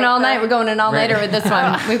gonna keep going all night. We're going in all nighter with this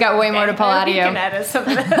one. We've got way more to pull out of you. We can edit some of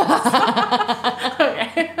this.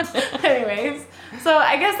 Okay. Anyways, so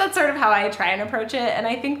I guess that's sort of how I try and approach it. And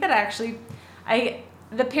I think that actually,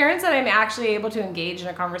 the parents that I'm actually able to engage in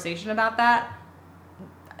a conversation about that,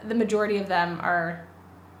 the majority of them are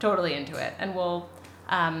totally into it and will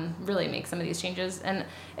really make some of these changes. And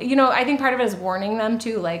I think part of it is warning them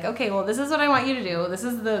too, like, okay, well, this is what I want you to do. This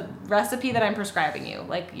is the recipe that I'm prescribing you.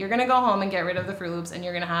 Like, you're gonna go home and get rid of the Fruit Loops, and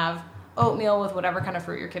you're gonna have oatmeal with whatever kind of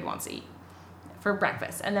fruit your kid wants to eat for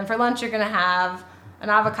breakfast. And then for lunch, you're gonna have an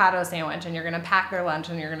avocado sandwich, and you're gonna pack their lunch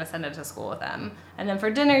and you're gonna send it to school with them. And then for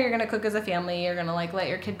dinner, you're gonna cook as a family. You're gonna like let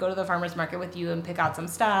your kid go to the farmer's market with you and pick out some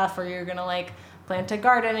stuff, or you're gonna like plant a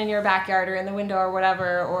garden in your backyard or in the window or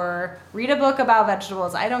whatever, or read a book about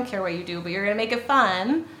vegetables. I don't care what you do, but you're going to make it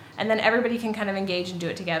fun, and then everybody can kind of engage and do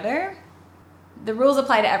it together. The rules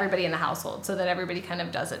apply to everybody in the household so that everybody kind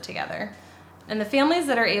of does it together. And the families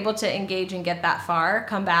that are able to engage and get that far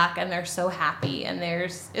come back and they're so happy, and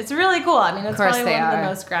it's really cool. I mean, it's probably one of the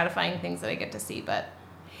most gratifying things that I get to see, but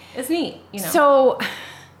it's neat, So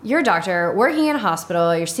you're a doctor working in a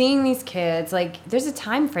hospital, you're seeing these kids, like there's a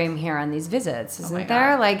time frame here on these visits, isn't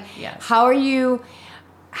there? Like, yes. How are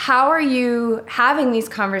you having these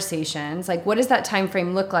conversations? Like, what does that time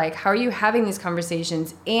frame look like? How are you having these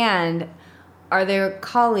conversations? And are there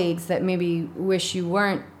colleagues that maybe wish you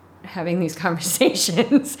weren't having these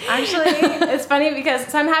conversations? Actually, it's funny because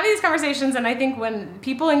so I'm having these conversations, and I think when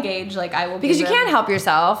people engage, like I will because you can't help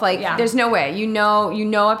yourself. Like, there's no way. You know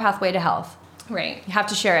a pathway to health. Right. You have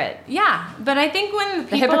to share it. Yeah. But I think when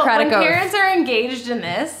parents are engaged in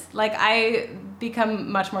this, like I become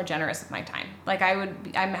much more generous with my time. Like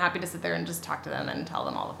I'm happy to sit there and just talk to them and tell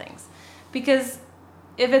them all the things. Because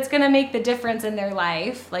if it's going to make the difference in their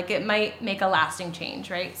life, like it might make a lasting change,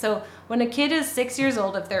 right? So when a kid is 6 years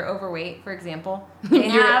old, if they're overweight, for example,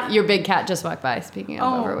 your big cat just walked by, speaking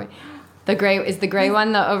of overweight. The gray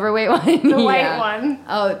one the overweight one? The white one.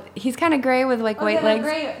 Oh, he's kind of gray with like white legs.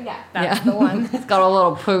 That's the one. He's got a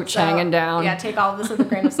little pooch hanging down. Yeah, take all of this with a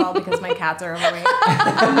grain of salt because my cats are overweight.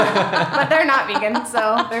 But they're not vegan,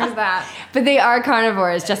 so there's that. But they are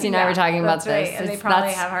carnivores. Jesse and I were talking about this. Right. And they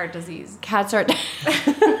probably have heart disease. Cats are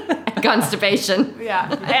constipation.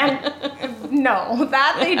 Yeah. And no,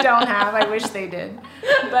 that they don't have. I wish they did.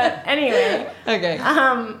 But anyway. Okay.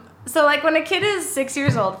 So, like, when a kid is 6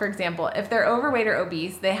 years old, for example, if they're overweight or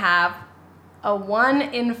obese, they have a 1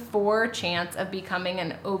 in 4 chance of becoming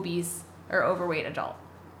an obese or overweight adult.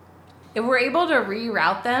 If we're able to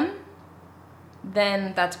reroute them,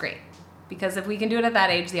 then that's great. Because if we can do it at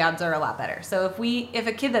that age, the odds are a lot better. So if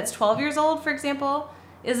a kid that's 12 years old, for example,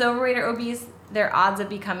 is overweight or obese, their odds of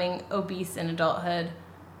becoming obese in adulthood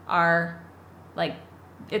are, like,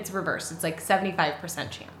 it's reversed. It's like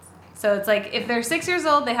 75% chance. So it's like if they're 6 years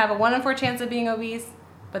old, they have a 1 in 4 chance of being obese,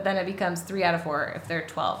 but then it becomes 3 out of 4 if they're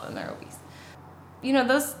 12 and they're obese.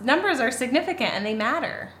 Those numbers are significant and they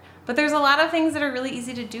matter. But there's a lot of things that are really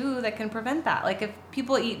easy to do that can prevent that. Like if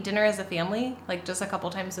people eat dinner as a family, like just a couple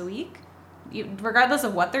times a week, regardless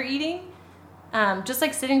of what they're eating, just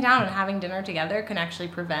like sitting down and having dinner together can actually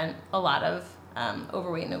prevent a lot of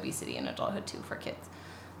overweight and obesity in adulthood too for kids.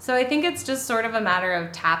 So I think it's just sort of a matter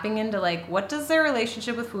of tapping into like, what does their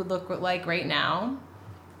relationship with food look like right now?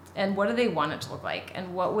 And what do they want it to look like?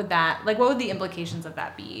 And what would the implications of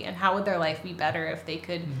that be? And how would their life be better if they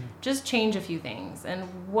could just change a few things? And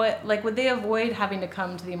would they avoid having to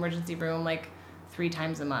come to the emergency room like 3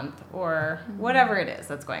 times a month or whatever it is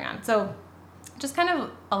that's going on? So just kind of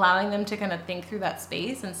allowing them to kind of think through that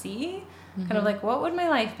space and see kind of like, what would my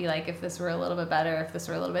life be like if this were a little bit better, if this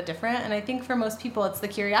were a little bit different? And I think for most people, it's the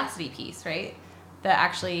curiosity piece, right? That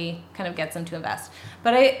actually kind of gets them to invest.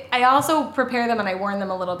 But I also prepare them and I warn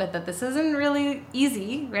them a little bit that this isn't really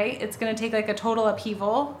easy, right? It's going to take like a total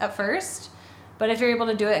upheaval at first. But if you're able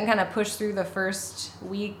to do it and kind of push through the first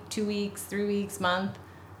week, 2 weeks, 3 weeks, month,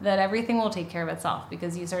 that everything will take care of itself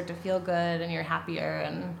because you start to feel good and you're happier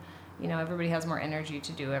and, you know, everybody has more energy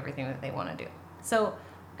to do everything that they want to do. So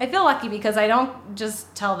I feel lucky because I don't just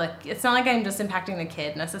it's not like I'm just impacting the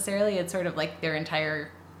kid necessarily. It's sort of like their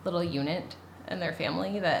entire little unit and their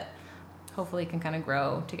family that hopefully can kind of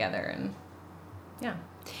grow together and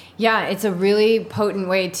Yeah, it's a really potent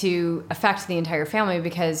way to affect the entire family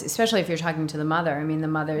because especially if you're talking to the mother, I mean, the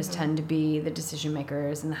mothers tend to be the decision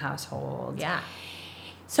makers in the household. Yeah.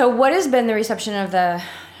 So what has been the reception of the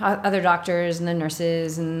other doctors and the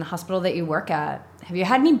nurses and the hospital that you work at? Have you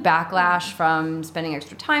had any backlash from spending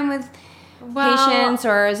extra time with patients,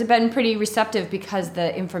 or has it been pretty receptive because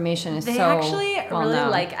the information is so They actually well really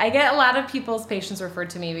known? I get a lot of people's patients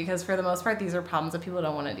referred to me because for the most part, these are problems that people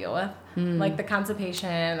don't want to deal with. Like the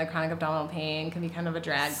constipation, the chronic abdominal pain can be kind of a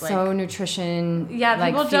drag. So nutrition. Yeah,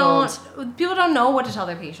 people don't know what to tell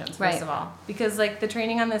their patients, first of all, because like the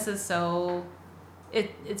training on this is so,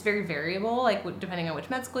 it's very variable, like depending on which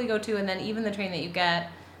med school you go to, and then even the training that you get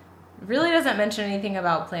really doesn't mention anything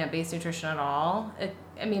about plant-based nutrition at all.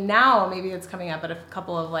 I mean, now maybe it's coming up at a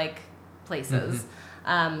couple of like places.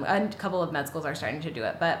 A couple of med schools are starting to do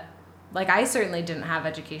it, but like I certainly didn't have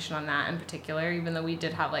education on that in particular, even though we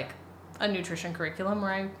did have like a nutrition curriculum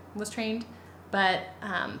where I was trained. But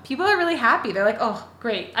people are really happy. They're like, oh,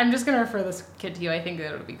 great. I'm just going to refer this kid to you. I think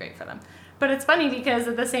that it would be great for them. But it's funny because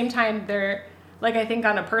at the same time, they're like, I think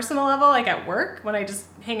on a personal level, like at work, when I just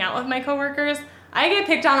hang out with my coworkers, I get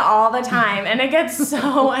picked on all the time, and it gets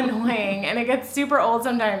so annoying, and it gets super old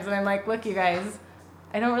sometimes, and I'm like, look, you guys,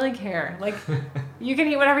 I don't really care. Like, you can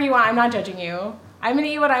eat whatever you want. I'm not judging you. I'm going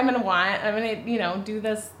to eat what I'm going to want. I'm going to, do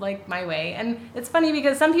this, like, my way. And it's funny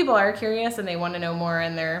because some people are curious, and they want to know more,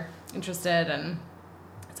 and they're interested, and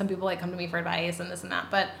some people, like, come to me for advice and this and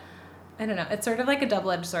that. But, I don't know. It's sort of like a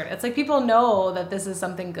double-edged sword. It's like people know that this is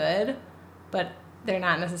something good, but they're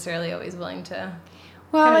not necessarily always willing to...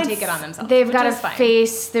 kind of take it on themselves. They've got to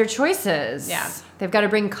face their choices. Yeah. They've got to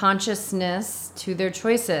bring consciousness to their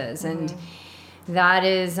choices. And that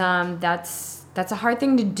is, that's a hard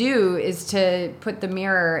thing to do, is to put the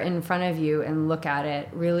mirror in front of you and look at it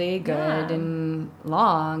really good and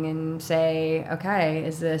long and say, okay,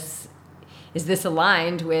 is this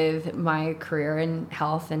aligned with my career and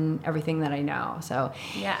health and everything that I know? So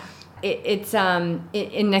yeah.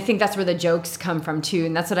 And I think that's where the jokes come from too,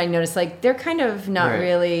 and that's what I noticed. Like they're kind of not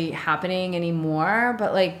really happening anymore,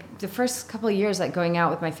 but like the first couple of years, like going out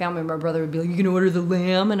with my family, my brother would be like, "You gonna order the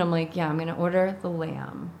lamb?" And I'm like, "Yeah, I'm gonna order the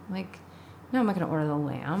lamb." I'm like, no, I'm not gonna order the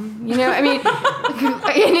lamb. You know, I mean, and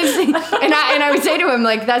I would say to him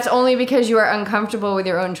like, "That's only because you are uncomfortable with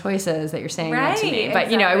your own choices that you're saying that to me."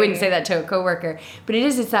 But I wouldn't say that to a coworker. But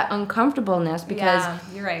it's that uncomfortableness because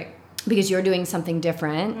you're right. Because you're doing something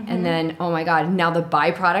different, and then oh my god, now the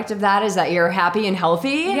byproduct of that is that you're happy and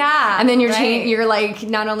healthy. Yeah, and then you're you're like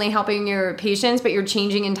not only helping your patients, but you're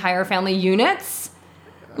changing entire family units.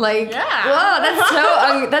 Like,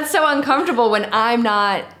 whoa, that's so uncomfortable when I'm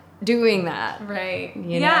not doing that. Right.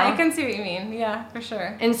 You know? I can see what you mean. Yeah, for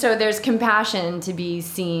sure. And so there's compassion to be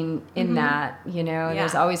seen in that.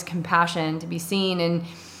 There's always compassion to be seen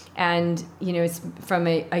and it's from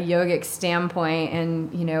a yogic standpoint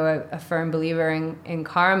and a firm believer in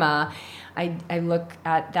karma. I look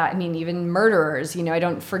at that. I mean, even murderers, I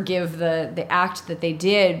don't forgive the act that they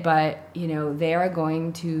did, but they are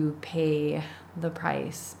going to pay the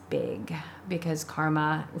price big because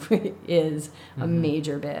karma is a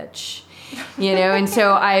major bitch. And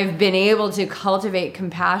so I've been able to cultivate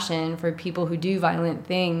compassion for people who do violent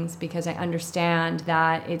things because I understand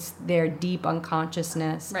that it's their deep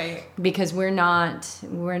unconsciousness. Right. Because we're not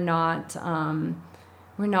at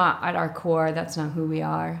our core. That's not who we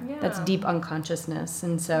are. Yeah. That's deep unconsciousness.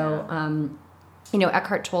 And so,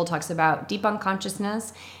 Eckhart Tolle talks about deep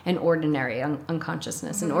unconsciousness and ordinary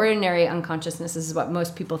unconsciousness. And ordinary unconsciousness is what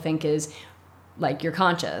most people think is like you're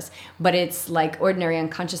conscious, but it's like ordinary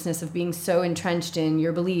unconsciousness of being so entrenched in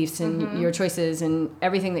your beliefs and your choices and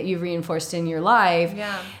everything that you've reinforced in your life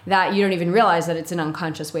that you don't even realize that it's an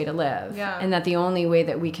unconscious way to live. And that the only way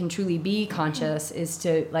that we can truly be conscious is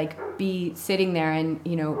to like be sitting there and,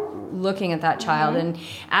 you know, looking at that child. And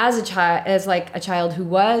as a child, as like a child who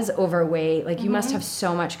was overweight, like you must have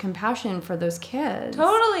so much compassion for those kids.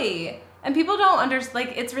 Totally. And people don't understand,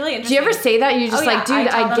 like, it's really interesting. Do you ever say that? You're just like, dude,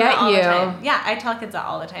 I get you. Yeah, I tell kids that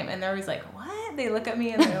all the time. And they're always like, what? They look at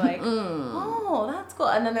me and they're like, oh, that's cool.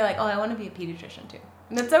 And then they're like, oh, I want to be a pediatrician too.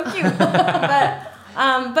 And it's so cute. but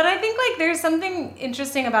I think, like, there's something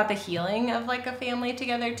interesting about the healing of, like, a family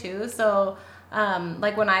together too. So,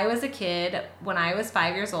 like, when I was a kid, when I was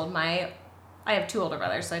 5 years old, I have 2 older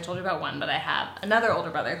brothers. So I told you about one, but I have another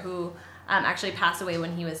older brother who actually passed away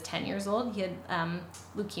when he was 10 years old. He had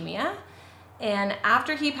leukemia. And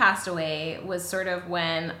after he passed away was sort of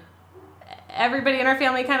when everybody in our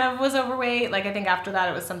family kind of was overweight. Like, I think after that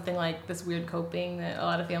it was something like this weird coping that a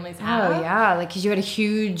lot of families have. Oh, yeah. Like, because you had a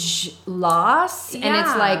huge loss, and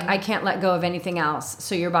it's like, I can't let go of anything else,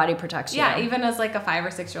 so your body protects you. Yeah, even as like a 5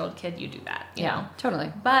 or 6 year old kid, you do that, you know?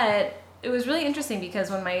 Totally. But it was really interesting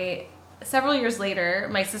because when several years later,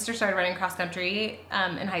 my sister started running cross country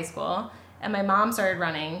in high school, and my mom started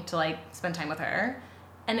running to like spend time with her.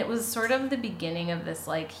 And it was sort of the beginning of this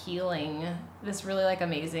like healing, this really like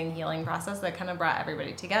amazing healing process that kind of brought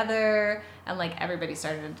everybody together, and like everybody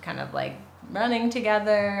started kind of like running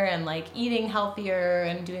together and like eating healthier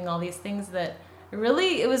and doing all these things that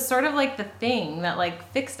really, it was sort of like the thing that like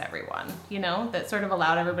fixed everyone, you know, that sort of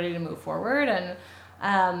allowed everybody to move forward. And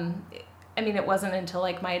I mean, it wasn't until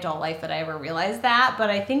like my adult life that I ever realized that,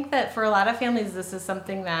 but I think that for a lot of families, this is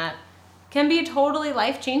something that can be totally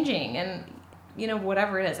life-changing. And you know,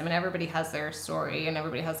 whatever it is. I mean, everybody has their story and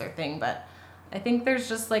everybody has their thing, but I think there's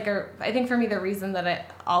just like I think for me, the reason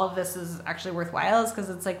that all of this is actually worthwhile is because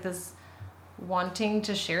it's like this wanting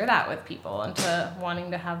to share that with people and to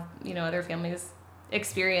wanting to have, you know, other families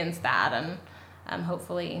experience that and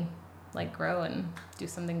hopefully like grow and do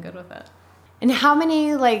something good with it. And how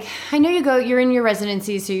many, like, I know you're in your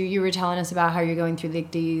residency, so you were telling us about how you're going through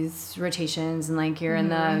like these rotations and like you're in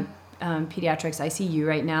the pediatrics ICU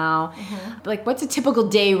right now. Like, what's a typical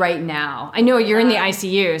day right now? I know you're in the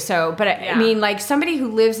ICU, so, but I mean, like, somebody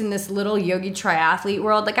who lives in this little yogi triathlete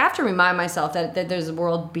world, like, I have to remind myself that there's a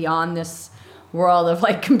world beyond this world of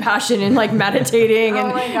like compassion and like meditating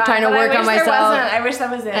and trying to work on myself. I wish that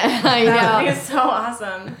was it. I know. That would be so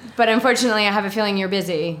awesome. But unfortunately, I have a feeling you're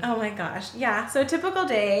busy. Oh my gosh. Yeah. So a typical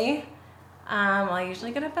day, I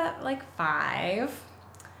usually get up at like 5.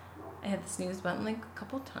 I hit the snooze button like a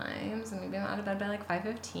couple times, and maybe I'm out of bed by like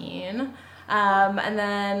 5:15. And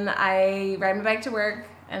then I ride my bike to work,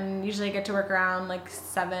 and usually I get to work around like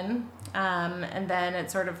 7. And then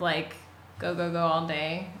it's sort of like go all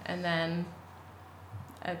day, and then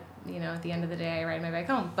at the end of the day I ride my bike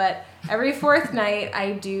home. But every 4th night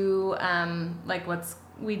I do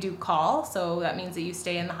we do call, so that means that you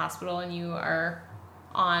stay in the hospital and you are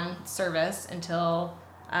on service until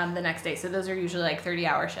the next day. So those are usually like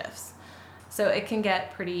 30-hour shifts. So it can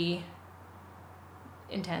get pretty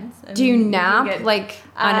intense. Do you nap on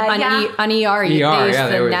ER? They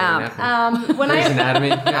nap. When Grey's Anatomy.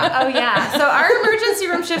 Yeah. Oh yeah. So our emergency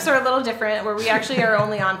room shifts are a little different, where we actually are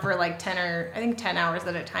only on for like 10 hours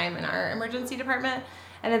at a time in our emergency department.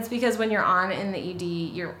 And it's because when you're on in the ED,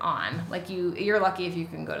 you're on. Like you're lucky if you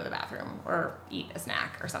can go to the bathroom or eat a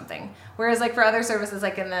snack or something. Whereas like for other services,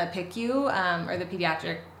 like in the PICU or the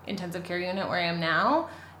pediatric intensive care unit where I am now,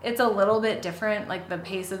 it's a little bit different. Like the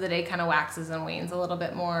pace of the day kind of waxes and wanes a little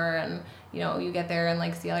bit more, and you know, you get there and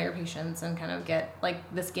like see all your patients and kind of get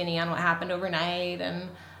like the skinny on what happened overnight, and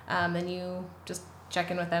then you just check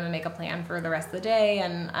in with them and make a plan for the rest of the day.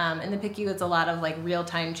 And in the PICU, it's a lot of like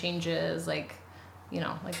real-time changes, like, you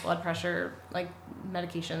know, like blood pressure, like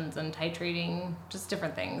medications and titrating, just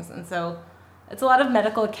different things. And so it's a lot of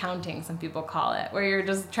medical accounting, some people call it, where you're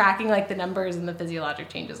just tracking like the numbers and the physiologic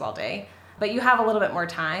changes all day. But you have a little bit more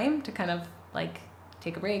time to kind of like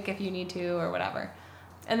take a break if you need to or whatever.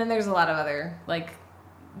 And then there's a lot of other, like,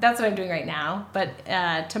 that's what I'm doing right now.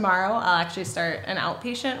 But tomorrow I'll actually start an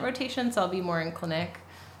outpatient rotation, so I'll be more in clinic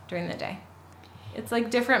during the day. It's like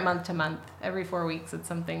different month to month. Every 4 weeks it's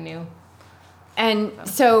something new. And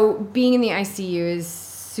so being in the ICU is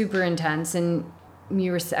super intense, and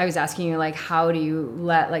I was asking you, like, how do you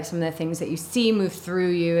let like some of the things that you see move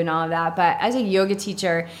through you and all of that. But as a yoga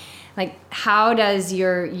teacher, like, how does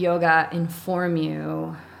your yoga inform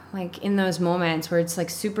you like in those moments where it's like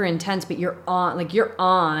super intense, but you're on,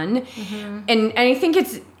 mm-hmm. and I think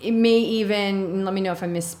it may even, let me know if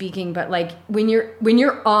I'm misspeaking, but like when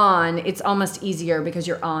you're on, it's almost easier because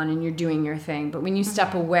you're on and you're doing your thing. But when you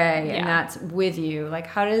step away and that's with you, like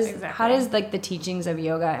how does like the teachings of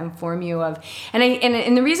yoga inform you of,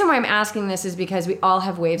 and the reason why I'm asking this is because we all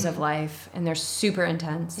have waves of life and they're super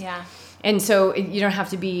intense. Yeah. And so you don't have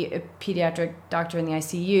to be a pediatric doctor in the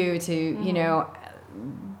ICU to, you know,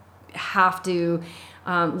 have to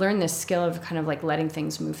learn this skill of kind of like letting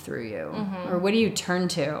things move through you. Or what do you turn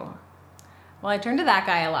to? Well, I turn to that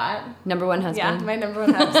guy a lot. Number one husband. Yeah, my number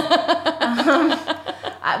one husband.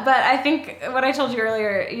 But I think what I told you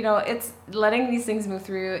earlier, you know, it's letting these things move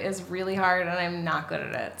through is really hard, and I'm not good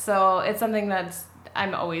at it. So it's something that's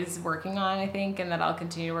I'm always working on, I think, and that I'll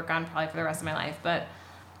continue to work on probably for the rest of my life. But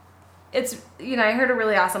it's, you know, I heard a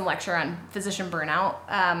really awesome lecture on physician burnout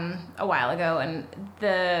a while ago, and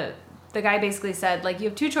the guy basically said, like, you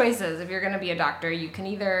have two choices if you're going to be a doctor. You can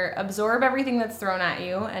either absorb everything that's thrown at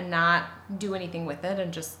you and not do anything with it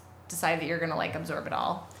and just decide that you're going to, like, absorb it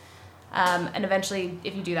all. And eventually,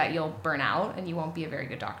 if you do that, you'll burn out and you won't be a very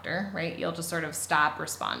good doctor, right? You'll just sort of stop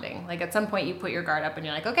responding. Like, at some point, you put your guard up and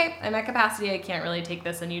you're like, okay, I'm at capacity. I can't really take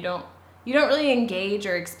this. And you don't really engage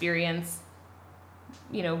or experience,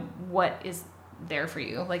 you know, what is there for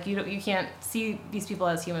you. Like, you can't see these people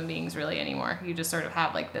as human beings really anymore. You just sort of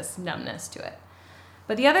have like this numbness to it.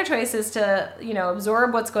 But the other choice is to, you know,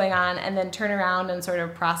 absorb what's going on and then turn around and sort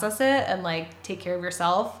of process it and like take care of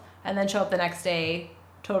yourself and then show up the next day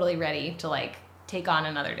totally ready to like take on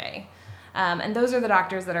another day. And those are the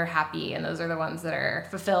doctors that are happy, and those are the ones that are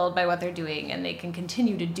fulfilled by what they're doing, and they can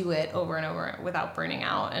continue to do it over and over without burning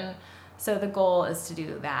out. And so the goal is to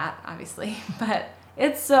do that, obviously, but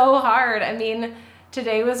it's so hard. I mean,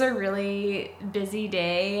 today was a really busy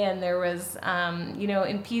day, and there was, you know,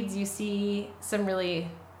 in peds you see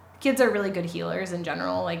kids are really good healers in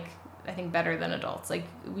general, like I think better than adults. Like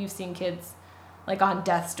we've seen kids like on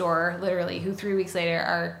death's door, literally, who 3 weeks later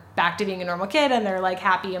are back to being a normal kid and they're like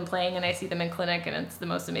happy and playing, and I see them in clinic and it's the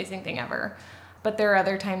most amazing thing ever. But there are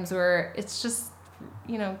other times where it's just,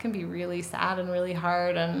 you know, it can be really sad and really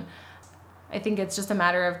hard, and I think it's just a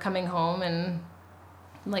matter of coming home and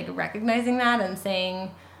like recognizing that and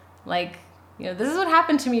saying like, you know, this is what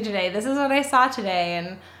happened to me today, this is what I saw today,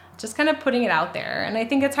 and just kind of putting it out there. And I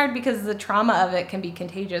think it's hard because the trauma of it can be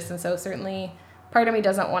contagious, and so certainly part of me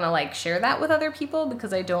doesn't want to like share that with other people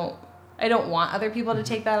because I don't want other people to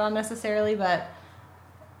take that on necessarily, but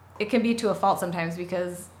it can be to a fault sometimes,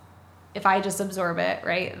 because if I just absorb it,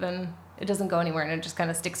 right, then it doesn't go anywhere and it just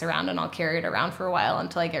kind of sticks around, and I'll carry it around for a while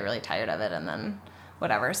until I get really tired of it, and then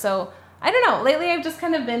whatever. So I don't know. Lately, I've just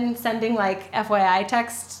kind of been sending like FYI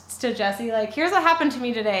texts to Jesse, like, here's what happened to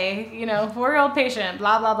me today, you know, 4-year-old patient,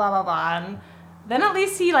 blah, blah, blah, blah, blah. And then at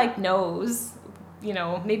least he like knows, you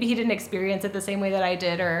know, maybe he didn't experience it the same way that I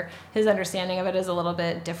did, or his understanding of it is a little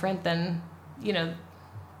bit different than, you know,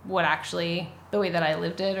 what actually, the way that I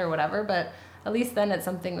lived it or whatever. But at least then it's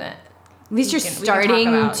something that at least you're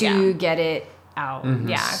starting to get it out. Mm-hmm.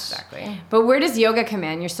 Yeah, exactly. But where does yoga come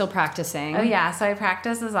in? You're still practicing. Oh yeah, so I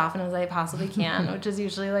practice as often as I possibly can, which is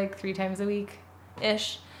usually like 3 times a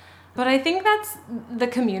week-ish. But I think that's, the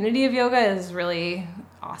community of yoga is really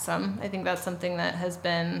awesome. I think that's something that has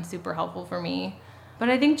been super helpful for me. But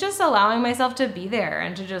I think just allowing myself to be there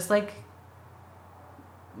and to just like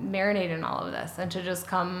marinate in all of this and to just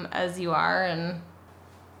come as you are. And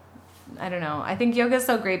I don't know. I think yoga is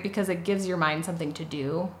so great because it gives your mind something to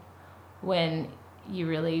do when you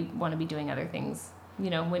really want to be doing other things, you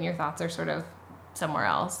know, when your thoughts are sort of somewhere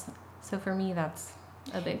else. So for me, that's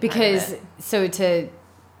a big part of it. So to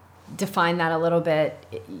define that a little bit,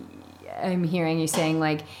 I'm hearing you saying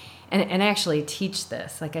like, and I actually teach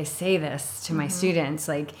this, like I say this to my students,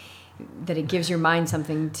 like that it gives your mind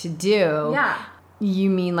something to do. Yeah. You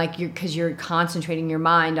mean like because you're concentrating your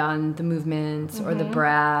mind on the movements or the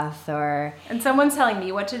breath, or... And someone's telling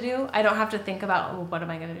me what to do. I don't have to think about, oh, what am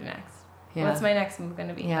I going to do next? Yeah. What's my next move going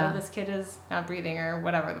to be? Yeah. Oh, this kid is not breathing or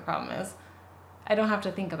whatever the problem is. I don't have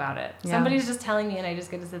to think about it. Yeah. Somebody's just telling me and I just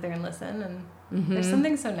get to sit there and listen. And there's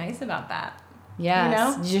something so nice about that. Yes, you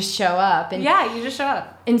know? You just show up. And yeah, you just show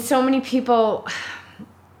up. And so many people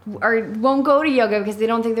won't go to yoga because they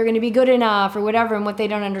don't think they're going to be good enough or whatever. And what they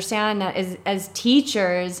don't understand as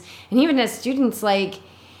teachers and even as students, like,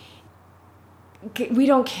 we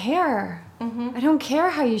don't care. I don't care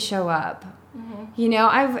how you show up. You know,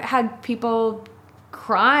 I've had people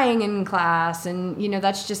crying in class and, you know,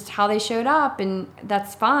 that's just how they showed up, and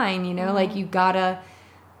that's fine, you know, like you gotta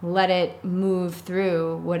let it move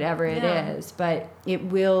through whatever it is. But it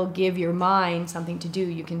will give your mind something to do.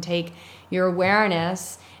 You can take your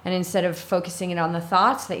awareness, and instead of focusing it on the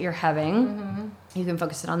thoughts that you're having, you can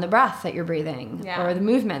focus it on the breath that you're breathing or the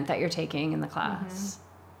movement that you're taking in the class.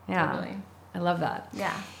 Yeah. Totally. I love that.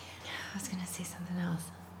 Yeah. I was going to say something else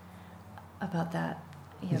about that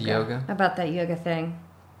yoga. About that yoga thing.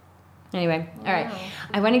 Anyway, all right.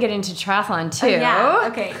 I want to get into triathlon too. Yeah.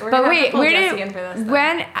 Okay. But wait,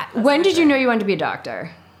 when did you know you wanted to be a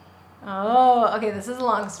doctor? Oh, okay. This is a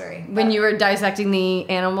long story. When you were dissecting the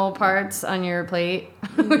animal parts on your plate?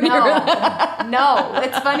 No.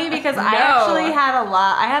 It's funny because I actually had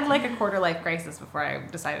I had like a quarter life crisis before I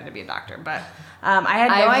decided to be a doctor, but I had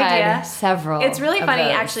no idea. Had several. It's really funny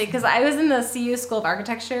actually because I was in the CU School of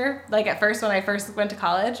Architecture like at first when I first went to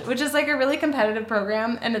college, which is like a really competitive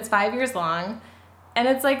program, and it's 5 years long, and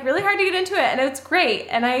it's like really hard to get into it, and it's great.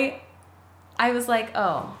 And I was like,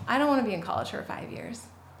 oh, I don't want to be in college for 5 years.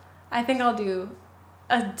 I think I'll do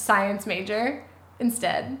a science major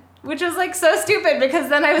instead, which was like so stupid because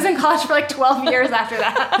then I was in college for like 12 years after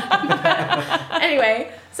that.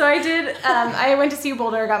 Anyway, so I did, I went to CU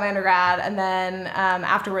Boulder, got my undergrad, and then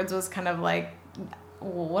afterwards was kind of like,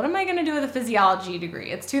 well, what am I going to do with a physiology degree?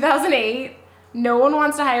 It's 2008. No one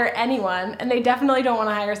wants to hire anyone, and they definitely don't want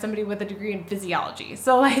to hire somebody with a degree in physiology.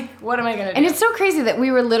 So, like, what am I going to do? And it's so crazy that we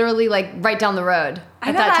were literally, like, right down the road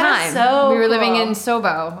at that time. So we were living in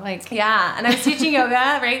Sobo. Like, yeah, and I was teaching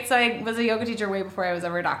yoga, right? So I was a yoga teacher way before I was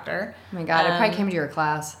ever a doctor. Oh, my God. I probably came to your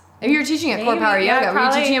class. If you were teaching at Core Power Yoga, were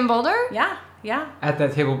you teaching in Boulder? Yeah. At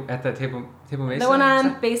that table Mason? The one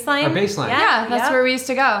on Baseline? Baseline. Yeah, that's where we used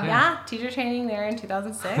to go. Yeah, teacher training there in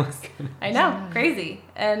 2006. I know, crazy.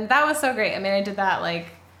 And that was so great. I mean, I did that like,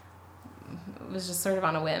 it was just sort of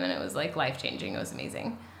on a whim, and it was like life-changing. It was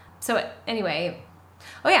amazing. So anyway,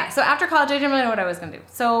 so after college, I didn't really know what I was going to do.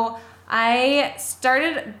 So I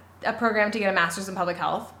started a program to get a master's in public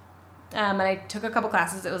health. And I took a couple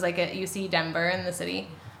classes. It was like at UC Denver in the city.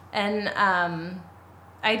 And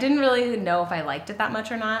I didn't really know if I liked it that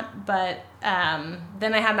much or not, but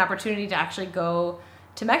then I had an opportunity to actually go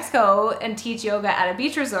to Mexico and teach yoga at a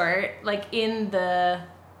beach resort, like in the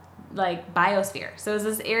like biosphere. So it was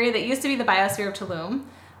this area that used to be the biosphere of Tulum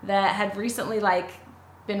that had recently like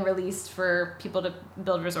been released for people to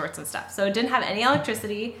build resorts and stuff. So it didn't have any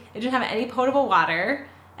electricity, it didn't have any potable water,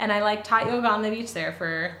 and I like taught yoga on the beach there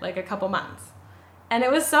for like a couple months. And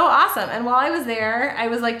it was so awesome. And while I was there, I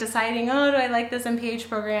was like deciding, do I like this MPH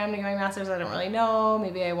program to get my master's? I don't really know.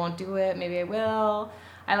 Maybe I won't do it. Maybe I will.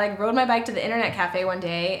 I like rode my bike to the internet cafe one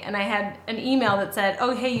day, and I had an email that said,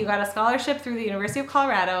 oh, hey, you got a scholarship through the University of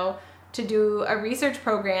Colorado to do a research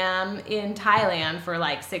program in Thailand for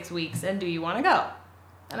like 6 weeks, and do you want to go?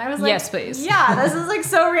 And I was like, yes, please. Yeah, this is like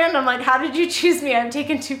so random. Like, how did you choose me? I've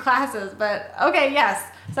taken 2 classes, but okay, yes.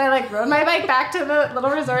 So I like rode my bike back to the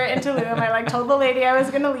little resort in Tulum. I like told the lady I was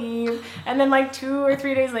going to leave. And then like 2 or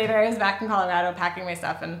 3 days later, I was back in Colorado packing my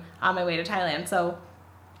stuff and on my way to Thailand. So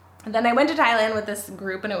then I went to Thailand with this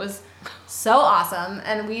group, and it was so awesome.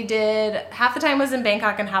 And we did, half the time was in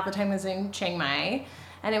Bangkok and half the time was in Chiang Mai.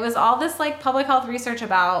 And it was all this like public health research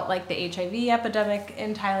about like the HIV epidemic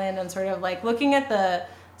in Thailand, and sort of like looking at the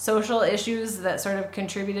social issues that sort of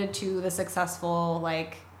contributed to the successful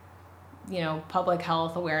like, public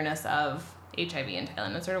health awareness of HIV in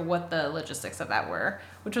Thailand, and sort of what the logistics of that were,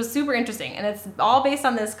 which was super interesting. And it's all based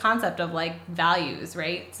on this concept of like values,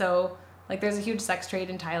 right? So like there's a huge sex trade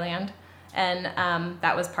in Thailand, and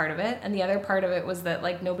that was part of it. And the other part of it was that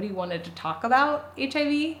like nobody wanted to talk about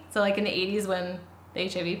HIV. So like in the 80s when the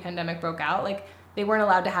HIV pandemic broke out, like they weren't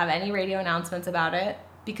allowed to have any radio announcements about it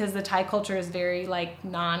because the Thai culture is very like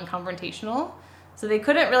non-confrontational. So they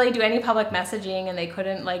couldn't really do any public messaging, and they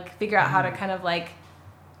couldn't like figure out how to kind of like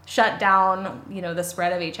shut down, the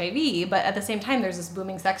spread of HIV. But at the same time, there's this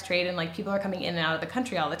booming sex trade, and like people are coming in and out of the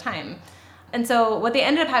country all the time. And so what they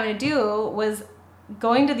ended up having to do was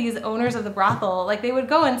going to these owners of the brothel. Like they would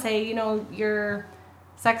go and say, your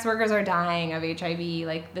sex workers are dying of HIV,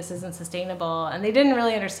 like this isn't sustainable. And they didn't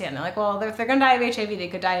really understand. They're like, well, if they're gonna die of HIV, they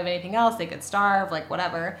could die of anything else, they could starve, like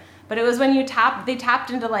whatever. But it was when they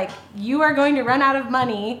tapped into like, you are going to run out of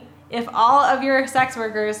money if all of your sex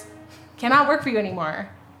workers cannot work for you anymore.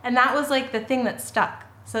 And that was like the thing that stuck.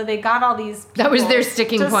 So they got all these people that was their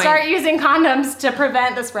sticking point, to start using condoms to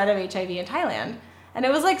prevent the spread of HIV in Thailand. And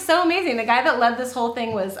it was like so amazing. The guy that led this whole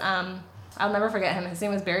thing was, I'll never forget him. His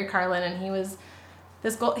name was Barry Carlin, and he was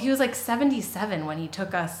like 77 when he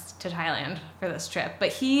took us to Thailand for this trip.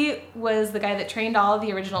 But he was the guy that trained all of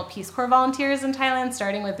the original Peace Corps volunteers in Thailand,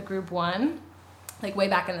 starting with Group 1, like way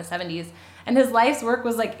back in the 70s. And his life's work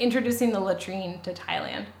was like introducing the latrine to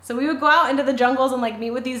Thailand. So we would go out into the jungles and like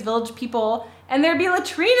meet with these village people, and there'd be a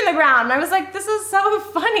latrine in the ground. And I was like, this is so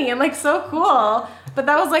funny and like so cool. But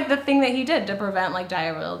that was like the thing that he did to prevent like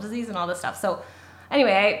diarrheal disease and all this stuff. So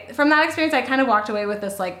anyway, from that experience, I kind of walked away with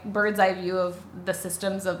this like bird's eye view of the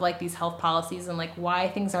systems of like these health policies and like why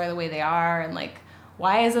things are the way they are, and like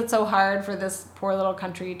why is it so hard for this poor little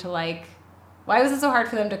country to like, why was it so hard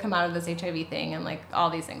for them to come out of this HIV thing and like all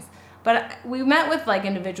these things. But we met with like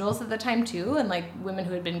individuals at the time too, and like women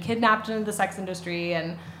who had been kidnapped into the sex industry.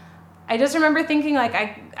 And I just remember thinking like,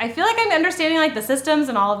 I feel like I'm understanding like the systems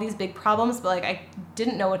and all of these big problems, but like I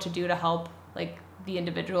didn't know what to do to help like the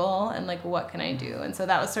individual, and like what can I do. And so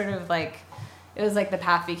that was sort of like, it was like the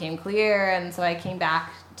path became clear. And so I came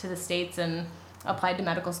back to the States and applied to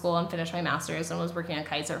medical school and finished my master's and was working at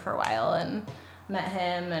Kaiser for a while and met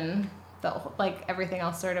him, and felt like everything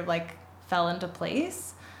else sort of like fell into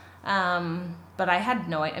place. But I had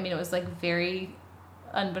no idea. I mean, it was like very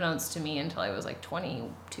unbeknownst to me until I was like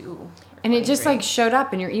 22. And it just like showed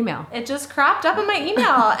up in your email. It just cropped up in my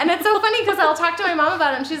email. And it's so funny because I'll talk to my mom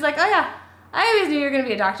about it and she's like, oh yeah, I always knew you were going to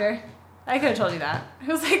be a doctor. I could have told you that. I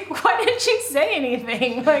was like, why didn't she say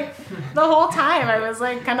anything? Like the whole time I was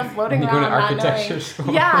like kind of floating around not knowing.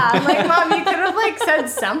 School. Yeah, I'm like, Mom, you could have like said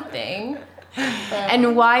something. But,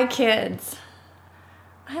 and why kids?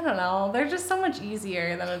 I don't know. They're just so much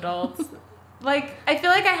easier than adults. Like, I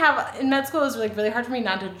feel like in med school, it was like really hard for me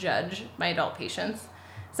not to judge my adult patients.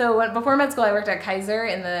 So before med school, I worked at Kaiser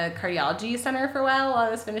in the cardiology center for a while I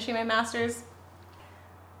was finishing my master's.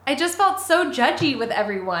 I just felt so judgy with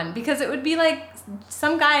everyone because it would be like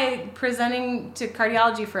some guy presenting to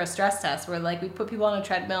cardiology for a stress test where like we put people on a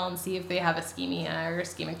treadmill and see if they have ischemia or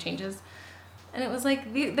ischemic changes. And it was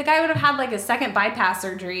like, the guy would have had like his second bypass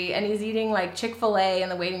surgery and he's eating like Chick-fil-A in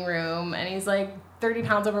the waiting room and he's like 30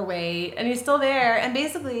 pounds overweight and he's still there. And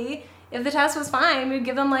basically, if the test was fine, we'd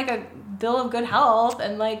give him like a bill of good health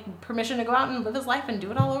and like permission to go out and live his life and do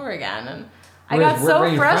it all over again. And I got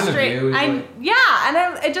so frustrated.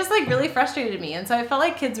 It just like really frustrated me. And so I felt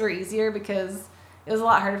like kids were easier because it was a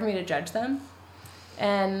lot harder for me to judge them.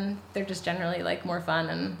 And they're just generally like more fun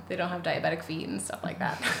and they don't have diabetic feet and stuff like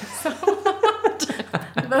that. So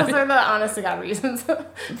those are the honest to God reasons.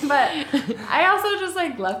 But I also just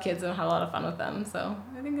like love kids and have a lot of fun with them. So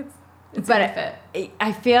I think it's a good fit.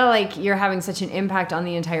 I feel like you're having such an impact on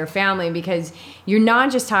the entire family because you're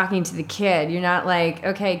not just talking to the kid. You're not like,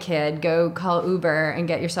 okay, kid, go call Uber and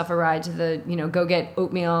get yourself a ride to the, go get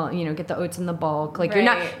oatmeal, get the oats in the bulk. Like you're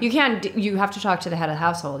not, you have to talk to the head of the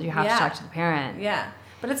household. You have to talk to the parent. Yeah.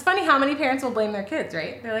 But it's funny how many parents will blame their kids,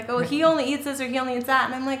 right? They're like, oh, he only eats this or he only eats that.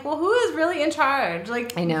 And I'm like, well, who is really in charge?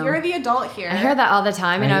 Like, I know. You're the adult here. I hear that all the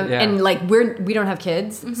time. And like, we don't have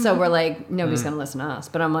kids. Mm-hmm. So we're like, nobody's going to listen to us.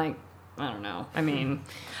 But I'm like, I don't know. I mean,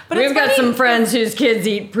 but we've got some friends whose kids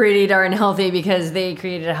eat pretty darn healthy because they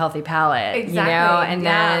created a healthy palate, exactly. And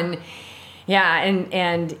then,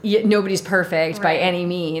 and nobody's perfect by any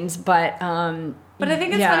means, but I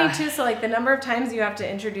think it's funny too. So like the number of times you have to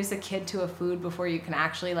introduce a kid to a food before you can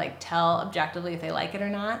actually like tell objectively if they like it or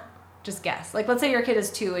not. Just guess. Like let's say your kid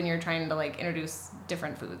is 2 and you're trying to like introduce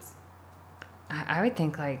different foods. I would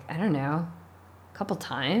think like, I don't know, a couple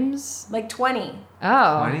times. Like 20.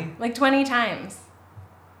 Oh. 20? Like 20 times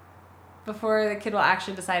before the kid will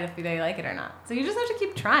actually decide if they like it or not. So you just have to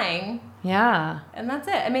keep trying. Yeah. And that's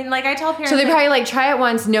it. I mean, like I tell parents. So they probably like try it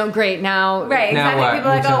once. No, great. Now. Right. Exactly. Now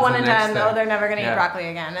people are like, oh, 1 and done. Oh, they're never going to eat broccoli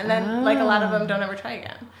again. And then like a lot of them don't ever try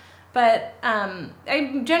again. But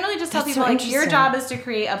I generally just tell people like your job is to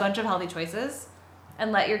create a bunch of healthy choices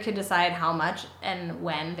and let your kid decide how much and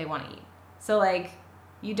when they want to eat. So like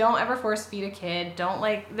you don't ever force feed a kid. Don't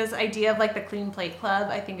like this idea of like the clean plate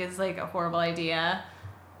club. I think is like a horrible idea.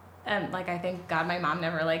 And like I think God, my mom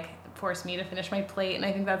never like forced me to finish my plate, and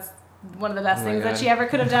I think that's one of the best things that she ever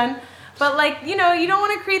could have done. But like you don't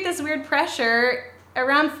want to create this weird pressure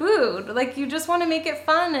around food. Like you just want to make it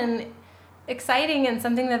fun and exciting and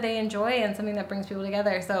something that they enjoy and something that brings people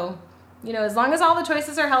together. So as long as all the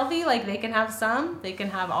choices are healthy, like they can have some, they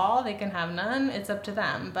can have all, they can have none. It's up to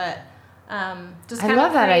them. But just kind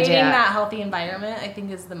of creating that healthy environment, I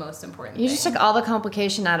think, is the most important thing. You just took all the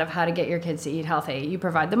complication out of how to get your kids to eat healthy. You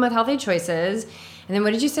provide them with healthy choices, and then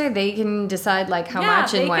what did you say? They can decide like how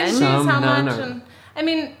much and when. Yeah, they can choose how much. And I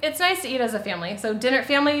mean, it's nice to eat as a family. So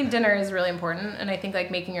family dinner is really important, and I think like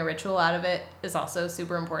making a ritual out of it is also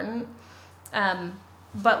super important.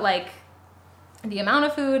 But like the amount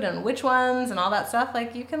of food and which ones and all that stuff,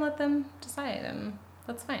 like you can let them decide, and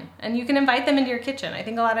that's fine. And you can invite them into your kitchen. I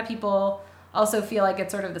think a lot of people also feel like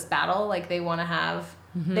it's sort of this battle. Like they want to have,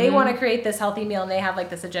 they want to create this healthy meal and they have like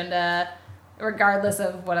this agenda. regardless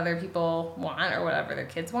of what other people want or whatever their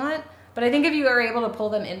kids want. But I think if you are able to pull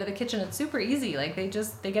them into the kitchen, it's super easy. Like they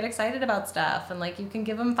get excited about stuff, and like you can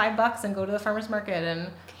give them $5 and go to the farmer's market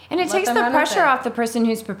and it takes the pressure off the person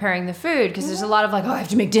who's preparing the food, because there's a lot of like, oh, I have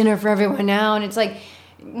to make dinner for everyone now, and it's like,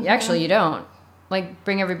 actually you don't. Like,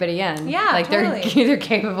 bring everybody in. Yeah, like totally. they're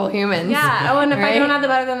capable humans. Yeah. Oh, and if right? I don't have the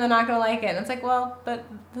butter, then they're not gonna like it. And it's like, well, but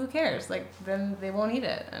who cares? Like, then they won't eat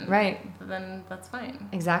it. And right. Then that's fine.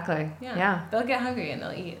 Exactly. Yeah. They'll get hungry and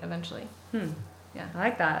they'll eat eventually. Yeah. I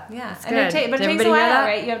like that. Yeah. That's and good. but it takes a while,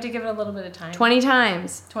 right? You have to give it a little bit of time. 20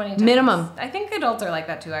 times. 20 times. Minimum. I think adults are like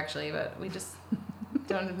that too, actually, but we just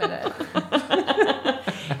don't admit it.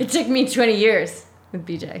 It took me 20 years with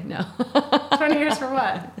BJ. No. 20 years for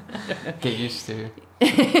what? Get used to.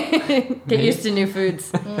 Get used to new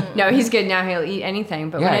foods. No, he's good now. He'll eat anything.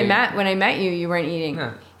 But Yeah, when I met you, you weren't eating. No.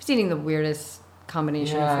 He was eating the weirdest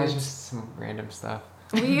combination of Yeah, foods. just some random stuff.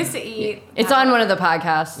 We used to eat. It's on one of the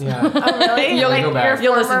podcasts. Yeah. Oh, really? You'll like go back. your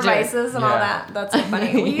You'll former listen to it. vices and all that. That's so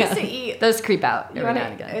funny. We used to eat. Those creep out every wanna- now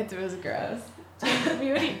and again. It was gross.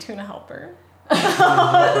 We would eat tuna helper.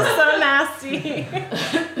 Oh, so nasty.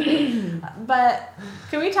 But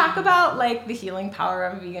can we talk about like the healing power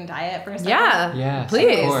of a vegan diet for a second? Yeah. Yes,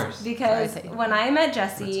 Please. of course. Because Sorry, I say- when I met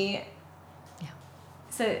Jesse,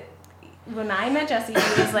 when I met Jesse,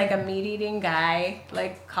 he was like a meat-eating guy,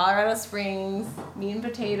 like Colorado Springs, meat and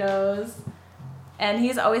potatoes, and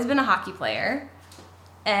he's always been a hockey player.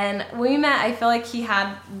 And when we met, I feel like he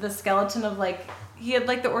had the skeleton of like, he had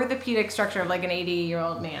like the orthopedic structure of like an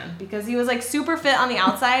 80-year-old man, because he was like super fit on the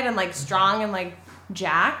outside and like strong and like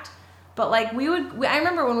jacked. But like I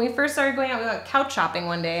remember when we first started going out, we went couch shopping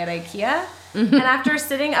one day at IKEA. And after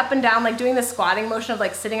sitting up and down, like doing the squatting motion of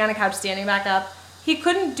like sitting on a couch, standing back up, he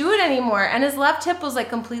couldn't do it anymore. And his left hip was like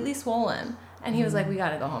completely swollen. And he was like, we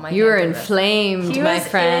gotta go home. You were can't do this." inflamed, He my was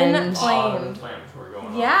friend. inflamed.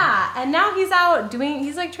 Yeah, and now he's out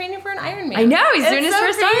he's like training for an Ironman. I know, he's It's doing his so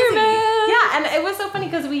first crazy. Ironman. Yeah, and it was so funny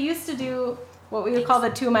because we used to do what we would call the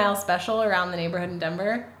 2-mile special around the neighborhood in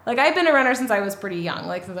Denver. Like, I've been a runner since I was pretty young,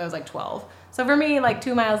 like since I was like 12. So for me, like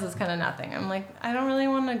 2 miles is kind of nothing. I'm like, I don't really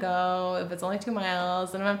want to go if it's only 2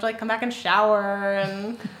 miles, and I have to like come back and shower,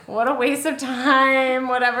 and what a waste of time,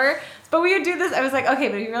 whatever. But we would do this. I was like, okay,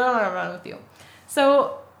 but if you really want to run with you.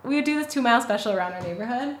 So we would do this 2-mile special around our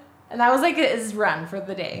neighborhood, and that was like his run for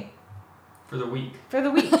the day. For the week. For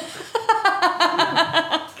the week. Come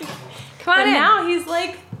on But in. now he's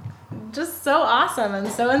like just so awesome and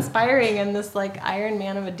so inspiring and this like Iron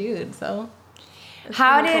Man of a dude. So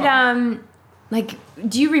How pretty did cool. like,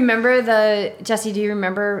 do you remember Jesse, do you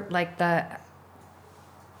remember like the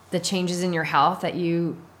changes in your health that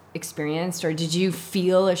you experienced, or did you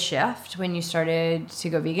feel a shift when you started to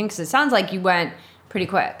go vegan? Because it sounds like you went pretty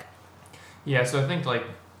quick. Yeah, so I think like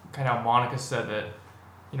kind of how Monica said that,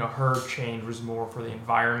 you know, her change was more for the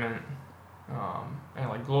environment, and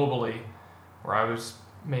like globally, where I was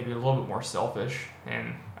maybe a little bit more selfish,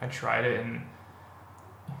 and I tried it, and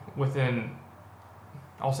within,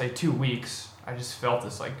 I'll say 2 weeks, I just felt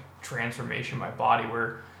this like transformation in my body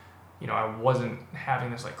where, you know, I wasn't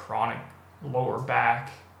having this like chronic lower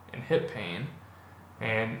back and hip pain,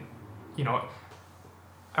 and, you know,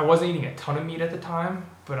 I wasn't eating a ton of meat at the time,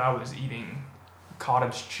 but I was eating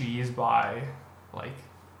cottage cheese by like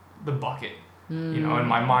the bucket. You know, in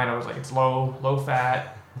my mind I was like, it's low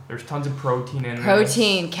fat, there's tons of protein in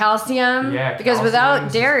Protein, this. calcium. Yeah, Because calcium without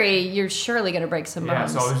is- dairy, you're surely going to break some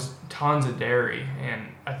bones. So there's tons of dairy, and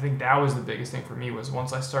I think that was the biggest thing for me was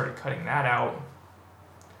once I started cutting that out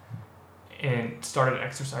and started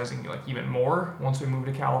exercising like even more once we moved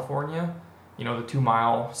to California, you know, the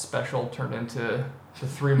 2-mile special turned into the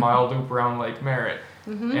 3-mile loop around Lake Merritt.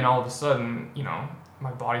 And all of a sudden, you know, my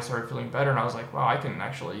body started feeling better, and I was like, wow, I can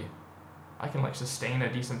like sustain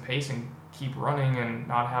a decent pace and keep running and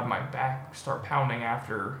not have my back start pounding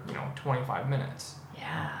after, you know, 25 minutes.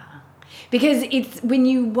 Yeah. Because it's when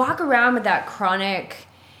you walk around with that chronic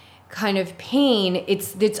kind of pain,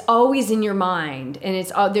 it's always in your mind, and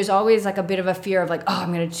there's always like a bit of a fear of like, oh,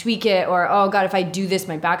 I'm going to tweak it, or oh God, if I do this,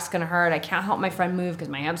 my back's going to hurt. I can't help my friend move because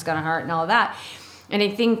my hip's going to hurt and all of that. And I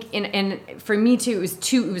think, and for me too,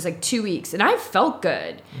 it was like 2 weeks, and I felt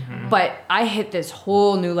good, but I hit this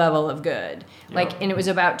whole new level of good. Like, and it was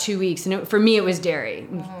about 2 weeks, and for me, it was dairy,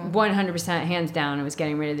 100% hands down. It was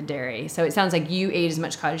getting rid of the dairy. So it sounds like you ate as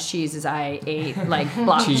much cottage cheese as I ate like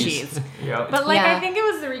block cheese. Yep. But like Yeah. I think it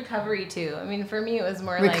was the recovery too. I mean, for me it was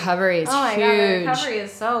more Recovery is like, oh my god, the huge. recovery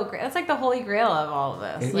is so great. That's like the holy grail of all of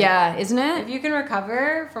this. Like, Yeah, isn't If it? you can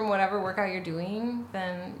recover from whatever workout you're doing,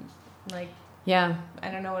 then like Yeah. I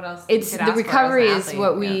don't know what else. It's the recovery is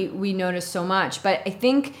what we we notice so much. But I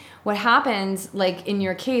think what happens, like in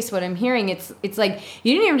your case, what I'm hearing, it's like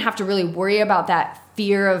you didn't even have to really worry about that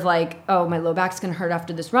fear of like, oh, my low back's gonna hurt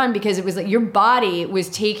after this run, because it was like your body was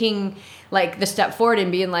taking like the step forward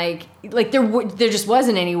and being like there just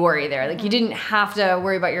wasn't any worry there. Like you didn't have to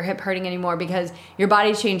worry about your hip hurting anymore because your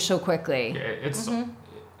body changed so quickly. Yeah, it's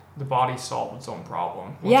the body solved its own problem.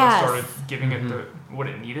 Once Yes. I started giving it what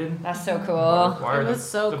it needed. That's so cool. It was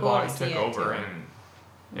so the cool body to see took it, over, too.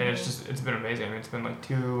 and it's been amazing. I mean, it's been like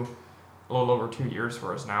a little over 2 years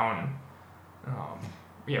for us now, and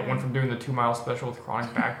went from doing the 2 mile special with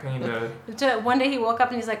chronic back pain to one day he woke up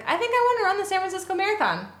and he's like, I think I want to run the San Francisco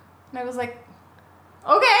Marathon. And I was like,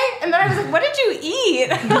 okay. And then I was like, what did you eat?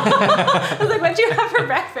 I was like, what did you have for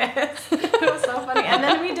breakfast? It was so funny. And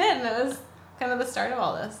then we did, and it was kind of the start of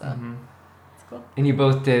all this. So it's cool. And you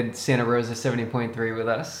both did Santa Rosa 70.3 with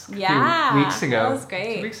us a few weeks ago. That was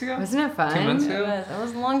great. 2 weeks ago? Wasn't it fun? 2 months It ago?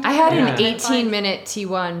 was a long time. I had Yeah. an 18-minute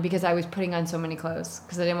T1 because I was putting on so many clothes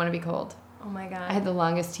because I didn't want to be cold. Oh my God. I had the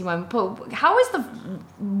longest T1. But how was the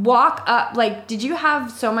walk up? Like, did you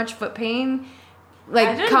have so much foot pain? I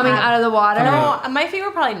Like, didn't coming have- out of the water? No, my feet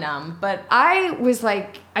were probably numb, but I was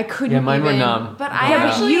like, I couldn't Yeah, mine were even- numb. But Yeah. I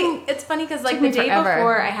actually, it's funny because like Took the me day forever.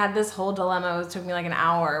 before I had this whole dilemma. It took me like an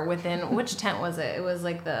hour within, which tent was it? It was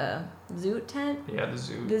like the Zoot tent. the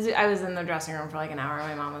zoo. The Zoot, I was in the dressing room for like an hour.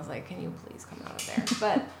 My mom was like, can you please come out of there?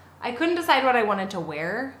 But I couldn't decide what I wanted to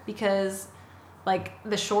wear because like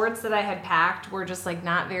the shorts that I had packed were just like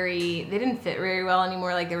they didn't fit very well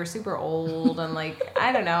anymore. Like they were super old and like,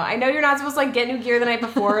 I don't know. I know you're not supposed to like get new gear the night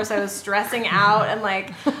before. So I was stressing out and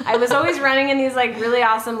like, I was always running in these like really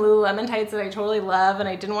awesome Lululemon tights that I totally love. And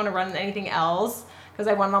I didn't want to run in anything else because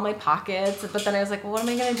I wanted all my pockets. But then I was like, well, what am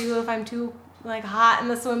I going to do if I'm too like hot in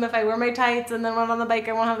the swim, if I wear my tights and then run on the bike,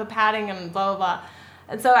 I won't have the padding and blah, blah, blah.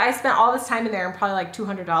 And so I spent all this time in there and probably like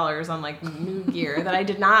 $200 on like new gear that I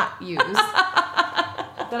did not use.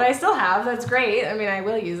 That I still have. That's great. I mean, I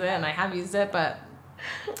will use it and I have used it, but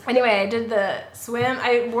anyway, I did the swim.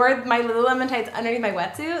 I wore my Lululemon tights underneath my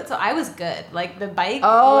wetsuit, so I was good. Like the bike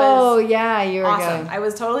was yeah, you were awesome. good. I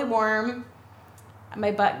was totally warm.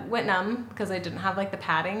 My butt went numb because I didn't have like the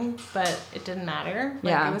padding, but it didn't matter.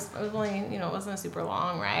 Like, Yeah. it was only, it wasn't a super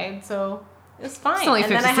long ride, so it was fine. It's only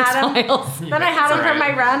and 56 then I had them. miles. Then I had them for Right.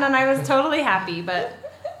 my run, and I was totally happy. But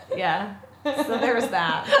yeah, so there was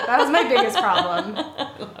that. That was my biggest problem.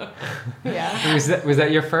 Yeah, Was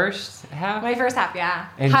that your first half? my first half. Yeah.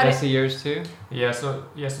 And How Jesse yours too? So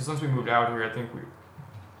since we moved out here, I think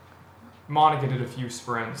Monica did a few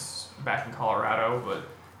sprints back in Colorado, but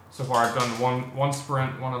so far I've done one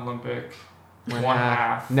sprint, one Olympic, one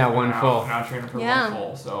half. Now one full. Now I'm training for Yeah. one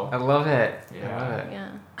full. So I love it. I Yeah. love it. Yeah.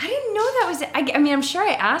 I didn't know that was. I mean, I'm sure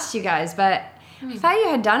I asked you guys, but I thought you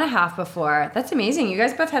had done a half before. That's amazing. You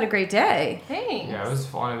guys both had a great day. Thanks. yeah, it was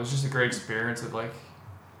fun. It was just a great experience of like,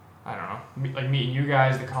 I don't know, like meeting you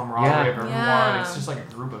guys, the camaraderie of everyone. Yeah. It's just like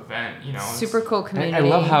a group event, it's- Super cool community. I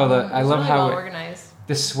love how It was really well it, organized.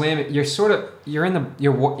 the swim. You're in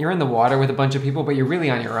the water with a bunch of people, but you're really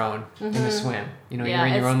on your own in the swim. Yeah, you're in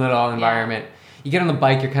your it's- own little environment. You get on the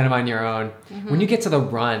bike, you're kind of on your own. When you get to the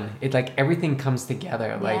run, it like everything comes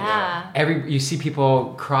together. Like Yeah. you see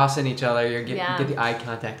people crossing each other. You Yeah. get the eye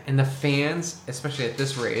contact, and the fans, especially at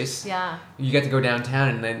this race. Yeah. You get to go downtown,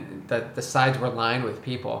 and then the sides were lined with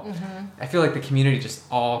people. I feel like the community just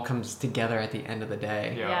all comes together at the end of the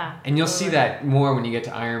day. Yeah. Yeah. And you'll see that more when you get to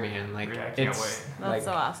Ironman. Like Yeah, I can't it's wait. That's like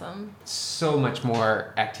so awesome. so much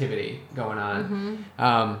more activity going on.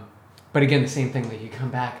 But again, the same thing. Like you come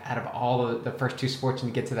back out of all of the first two sports and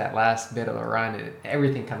you get to that last bit of the run, and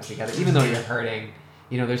everything comes together. Even though you're hurting,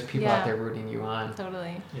 there's people out Yeah. there rooting you on.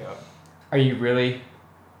 Totally. Yeah. Are you really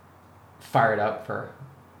fired up for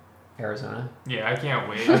Arizona? Yeah, I can't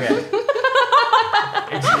wait. Okay,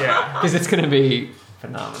 Yeah. because it's gonna be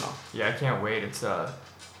phenomenal. Yeah, I can't wait. It's I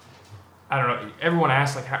don't know. Everyone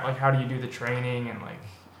asks how do you do the training and like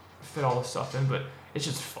fit all this stuff in, but it's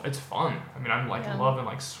just it's fun. I mean, I'm like Yeah. loving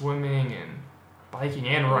like swimming and biking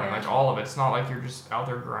and running, Yeah. like all of it. It's not like you're just out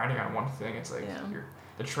there grinding on one thing. It's like Yeah.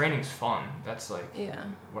 the training's fun. That's like Yeah.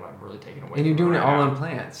 what I'm really taking away. And you're from doing it right all now. on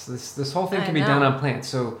plants. This whole thing I can be know. done on plants.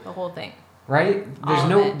 So The whole thing. right, All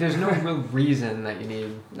of it. there's no real reason that you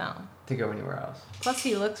need No. to go anywhere else. Plus,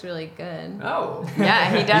 he looks really good. Oh, Yeah,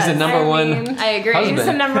 he does. He's the number I one. mean, I agree. Husband. He's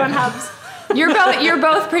the number one hubs. You're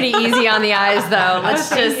both pretty easy on the eyes, though.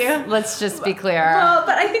 Thank you. Let's just be clear. Well,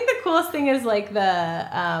 but I think the coolest thing is like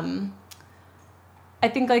I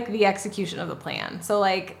think like the execution of the plan. So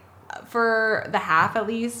like for the half at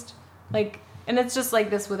least, like, and it's just like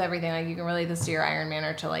this with everything. Like you can relate this to your Ironman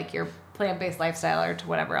or to like your plant-based lifestyle or to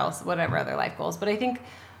whatever other life goals. But I think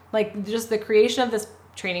like just the creation of this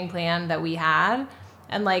training plan that we had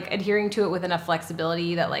and like adhering to it with enough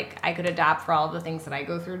flexibility that like I could adapt for all of the things that I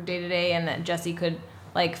go through day to day, and that Jesse could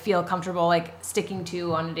like feel comfortable like sticking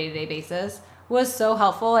to on a day-to-day basis was so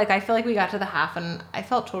helpful. Like I feel like we got to the half and I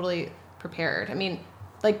felt totally prepared. I mean,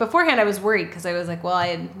 like beforehand I was worried because I was like, well, I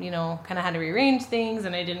had, you know, kind of had to rearrange things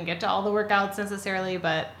and I didn't get to all the workouts necessarily,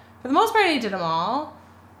 but for the most part I did them all.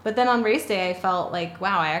 But then on race day I felt like,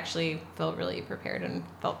 wow, I actually felt really prepared and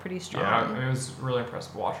felt pretty strong. Yeah, I mean, it was really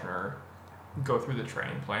impressive watching her go through the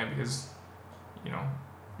training plan because, you know,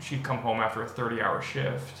 she'd come home after a 30-hour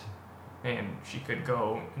shift and she could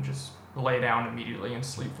go and just lay down immediately and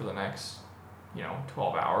sleep for the next, you know,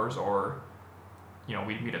 12 hours, or, you know,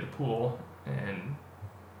 we'd meet at the pool and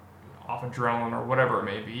off adrenaline or whatever it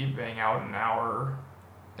may be, bang out an hour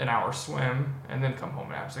swim, and then come home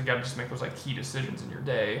and have. So you got to just make those like key decisions in your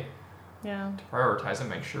day. Yeah. To prioritize and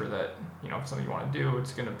make sure that, you know, if something you want to do,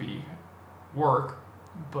 it's going to be work,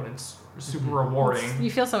 but it's super rewarding.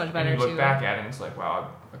 You feel so much better too. And you look back at it and it's like, wow,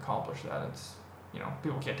 I've accomplished that. It's, you know,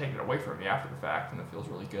 people can't take it away from me after the fact, and it feels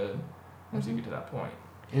really good once you get to that point.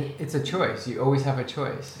 It's a choice. You always have a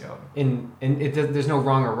choice. Yeah. And there's no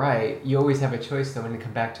wrong or right. You always have a choice though, when you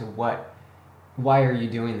come back to why are you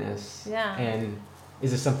doing this? Yeah. And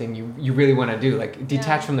is this something you really want to do? Like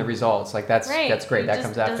detach from the results. Like that's great. That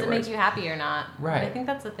comes afterwards. Does it make you happy or not? Right. And I think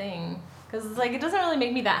that's the thing. Because it's like, it doesn't really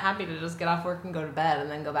make me that happy to just get off work and go to bed and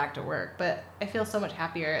then go back to work. But I feel so much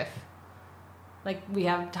happier if like we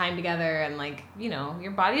have time together and like, you know,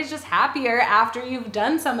 your body is just happier after you've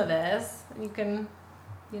done some of this. You can,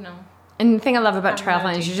 you know. And the thing I love about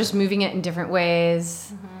triathlon is you're just moving it in different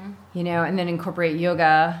ways, you know, and then incorporate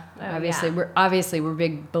yoga. We're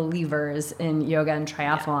big believers in yoga and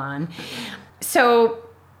triathlon. Yeah. So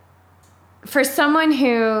for someone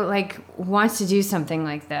who like wants to do something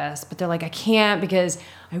like this, but they're like, I can't because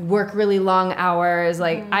I work really long hours.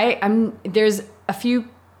 Like there's a few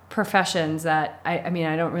professions that I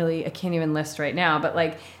can't even list right now, but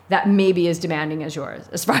like that maybe is demanding as yours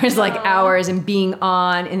as far as like hours and being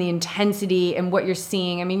on and the intensity and what you're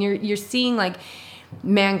seeing. I mean, you're seeing like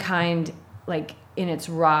mankind like in its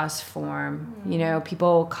rawest form, you know,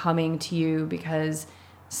 people coming to you because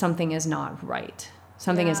something is not right.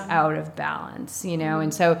 Something is out of balance, you know?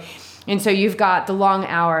 And so you've got the long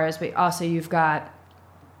hours, but also you've got,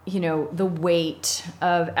 you know, the weight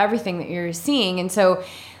of everything that you're seeing. And so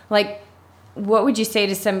like, what would you say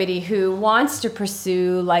to somebody who wants to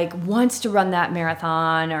pursue, like wants to run that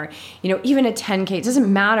marathon or, you know, even a 10K, it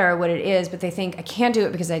doesn't matter what it is, but they think I can't do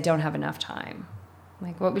it because I don't have enough time.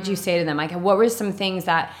 Like, what would you say to them? Like, what were some things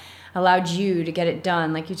that allowed you to get it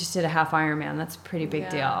done? Like you just did a half Ironman. That's a pretty big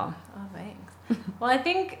deal. Oh, thanks. Well, I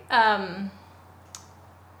think, I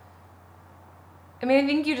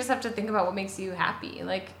think you just have to think about what makes you happy.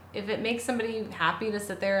 Like, if it makes somebody happy to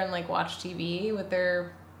sit there and, like, watch TV with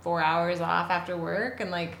their 4 hours off after work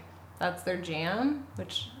and, like, that's their jam,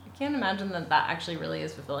 which I can't imagine that actually really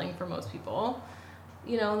is fulfilling for most people,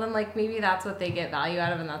 you know, then, like, maybe that's what they get value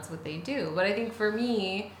out of and that's what they do. But I think for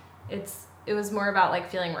me, it was more about, like,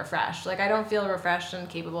 feeling refreshed. Like, I don't feel refreshed and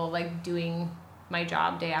capable of, like, doing my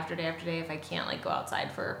job day after day after day if I can't like go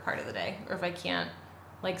outside for part of the day or if I can't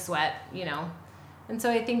like sweat, you know. And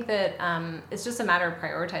so I think that it's just a matter of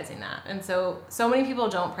prioritizing that. And so many people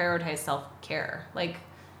don't prioritize self-care, like,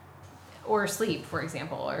 or sleep, for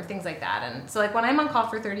example, or things like that. And so like when I'm on call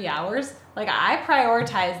for 30 hours, like I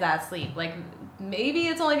prioritize that sleep. Like maybe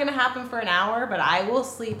it's only going to happen for an hour, but I will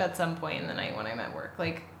sleep at some point in the night when I'm at work.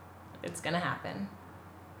 Like it's going to happen.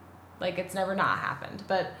 Like it's never not happened.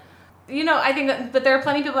 But you know, I think that, but there are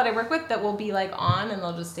plenty of people that I work with that will be like on and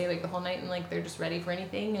they'll just stay like the whole night and like they're just ready for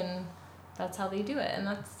anything and that's how they do it. And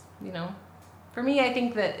that's, you know, for me, I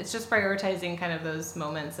think that it's just prioritizing kind of those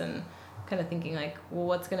moments and kind of thinking like, well,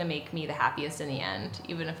 what's going to make me the happiest in the end,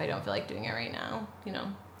 even if I don't feel like doing it right now, you know?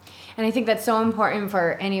 And I think that's so important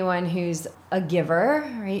for anyone who's a giver,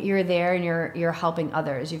 right? You're there and you're helping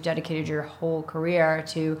others. You've dedicated your whole career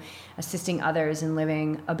to assisting others in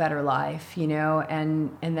living a better life, you know,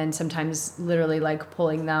 and then sometimes literally like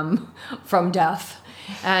pulling them from death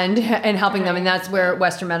and helping them. And that's where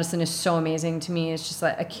Western medicine is so amazing to me. It's just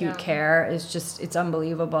like acute care is just, it's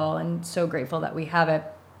unbelievable and so grateful that we have it.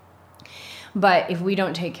 But if we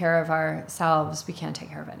don't take care of ourselves, we can't take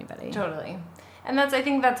care of anybody. Totally. And I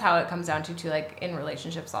think that's how it comes down to like in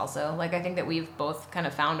relationships also. Like I think that we've both kind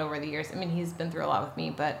of found over the years, I mean, he's been through a lot with me,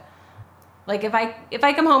 but like if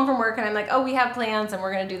I come home from work and I'm like, oh, we have plans and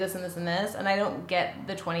we're going to do this and this and this, and I don't get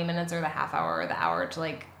the 20 minutes or the half hour or the hour to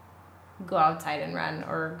like go outside and run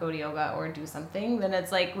or go to yoga or do something, then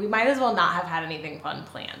it's like we might as well not have had anything fun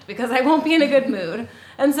planned because I won't be in a good mood.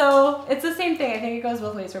 And so it's the same thing. I think it goes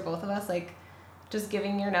both ways for both of us. Like just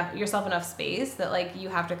giving yourself enough space that like you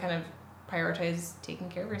have to kind of prioritize taking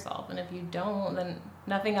care of yourself. And if you don't, then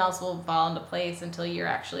nothing else will fall into place until you're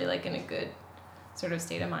actually like in a good sort of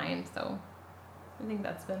state of mind. So I think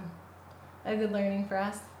that's been a good learning for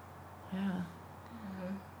us. Yeah.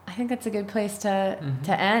 I think that's a good place to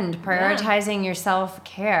end. Prioritizing your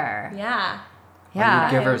self-care. Yeah. Yeah.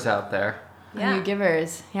 All you givers out there. Yeah. You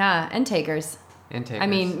givers. Yeah. And takers. I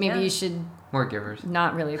mean, maybe you should more givers.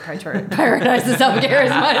 Not really prioritize the self-care as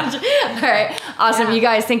much. All right. Awesome. Yeah. You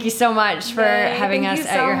guys, thank you so much for having us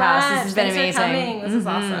at your house. This has been amazing. This is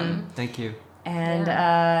awesome. Thank you. And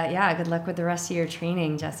good luck with the rest of your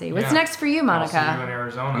training, Jesse. What's next for you, Monica? I'll see you in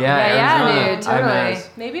Arizona. Yeah, dude, totally.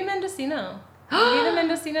 Maybe Mendocino. Maybe the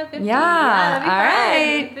Mendocino 50. Yeah, all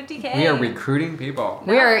right. 50K. We are recruiting people.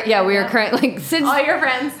 We are currently Sid, all your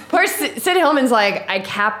friends. Poor Sid Hillman's like, I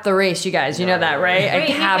capped the race, you guys. You know that, right? Wait, I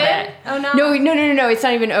cap it. Oh no. No. It's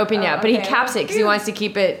not even open yet. But okay. he caps it because he wants to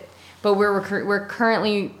keep it. But we're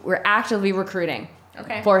actively recruiting.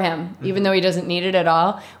 Okay. For him, even though he doesn't need it at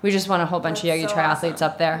all. We just want a whole bunch of Yogi triathletes awesome.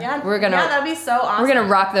 up there. Yeah, that'd be so awesome. We're gonna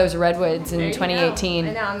rock those redwoods in 2018.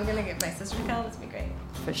 I know. I'm gonna get my sister to come. It's gonna be great.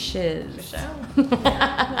 For shiz. For sure.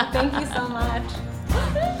 Thank you so much.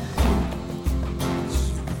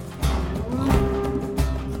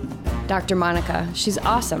 Dr. Monica, she's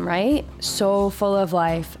awesome, right? So full of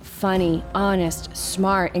life, funny, honest,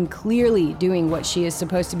 smart, and clearly doing what she is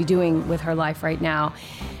supposed to be doing with her life right now.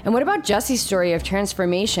 And what about Jesse's story of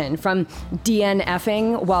transformation from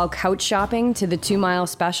DNFing while couch shopping to the 2-mile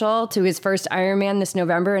special to his first Ironman this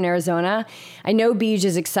November in Arizona? I know Beej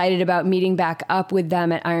is excited about meeting back up with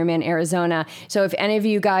them at Ironman Arizona. So if any of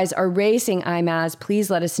you guys are racing IMAZ, please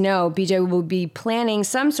let us know. BJ will be planning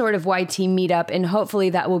some sort of YT meetup, and hopefully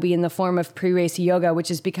that will be in the form of pre-race yoga, which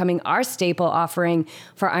is becoming our staple offering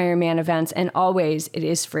for Ironman events, and always it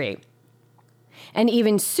is free. And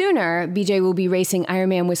even sooner, BJ will be racing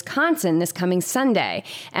Ironman Wisconsin this coming Sunday.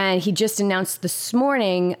 And he just announced this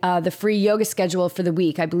morning the free yoga schedule for the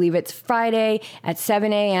week. I believe it's Friday at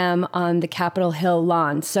 7 a.m. on the Capitol Hill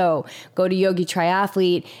lawn. So go to Yogi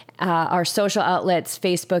Triathlete, our social outlets,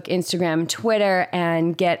 Facebook, Instagram, Twitter,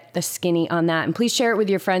 and get the skinny on that. And please share it with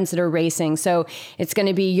your friends that are racing. So it's going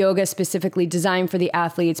to be yoga specifically designed for the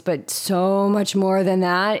athletes, but so much more than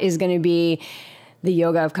that is going to be the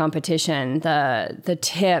yoga of competition, the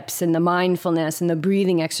tips and the mindfulness and the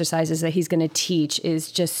breathing exercises that he's going to teach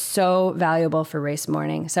is just so valuable for race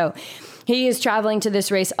morning. So he is traveling to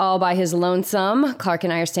this race all by his lonesome. Clark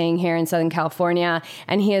and I are staying here in Southern California,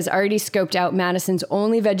 and he has already scoped out Madison's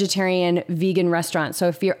only vegetarian vegan restaurant. So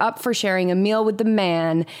if you're up for sharing a meal with the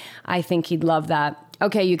man, I think he'd love that.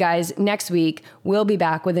 Okay, you guys, next week, we'll be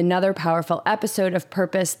back with another powerful episode of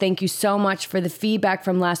Purpose. Thank you so much for the feedback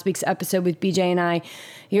from last week's episode with BJ and I.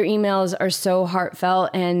 Your emails are so heartfelt,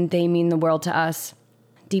 and they mean the world to us.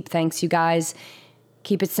 Deep thanks, you guys.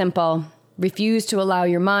 Keep it simple. Refuse to allow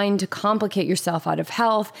your mind to complicate yourself out of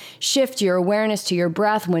health. Shift your awareness to your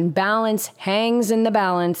breath when balance hangs in the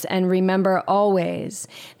balance. And remember always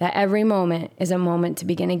that every moment is a moment to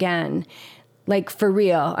begin again. Like, for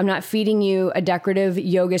real, I'm not feeding you a decorative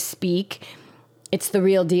yoga speak. It's the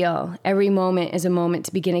real deal. Every moment is a moment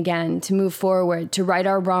to begin again, to move forward, to right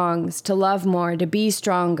our wrongs, to love more, to be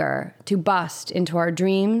stronger, to bust into our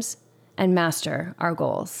dreams and master our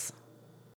goals.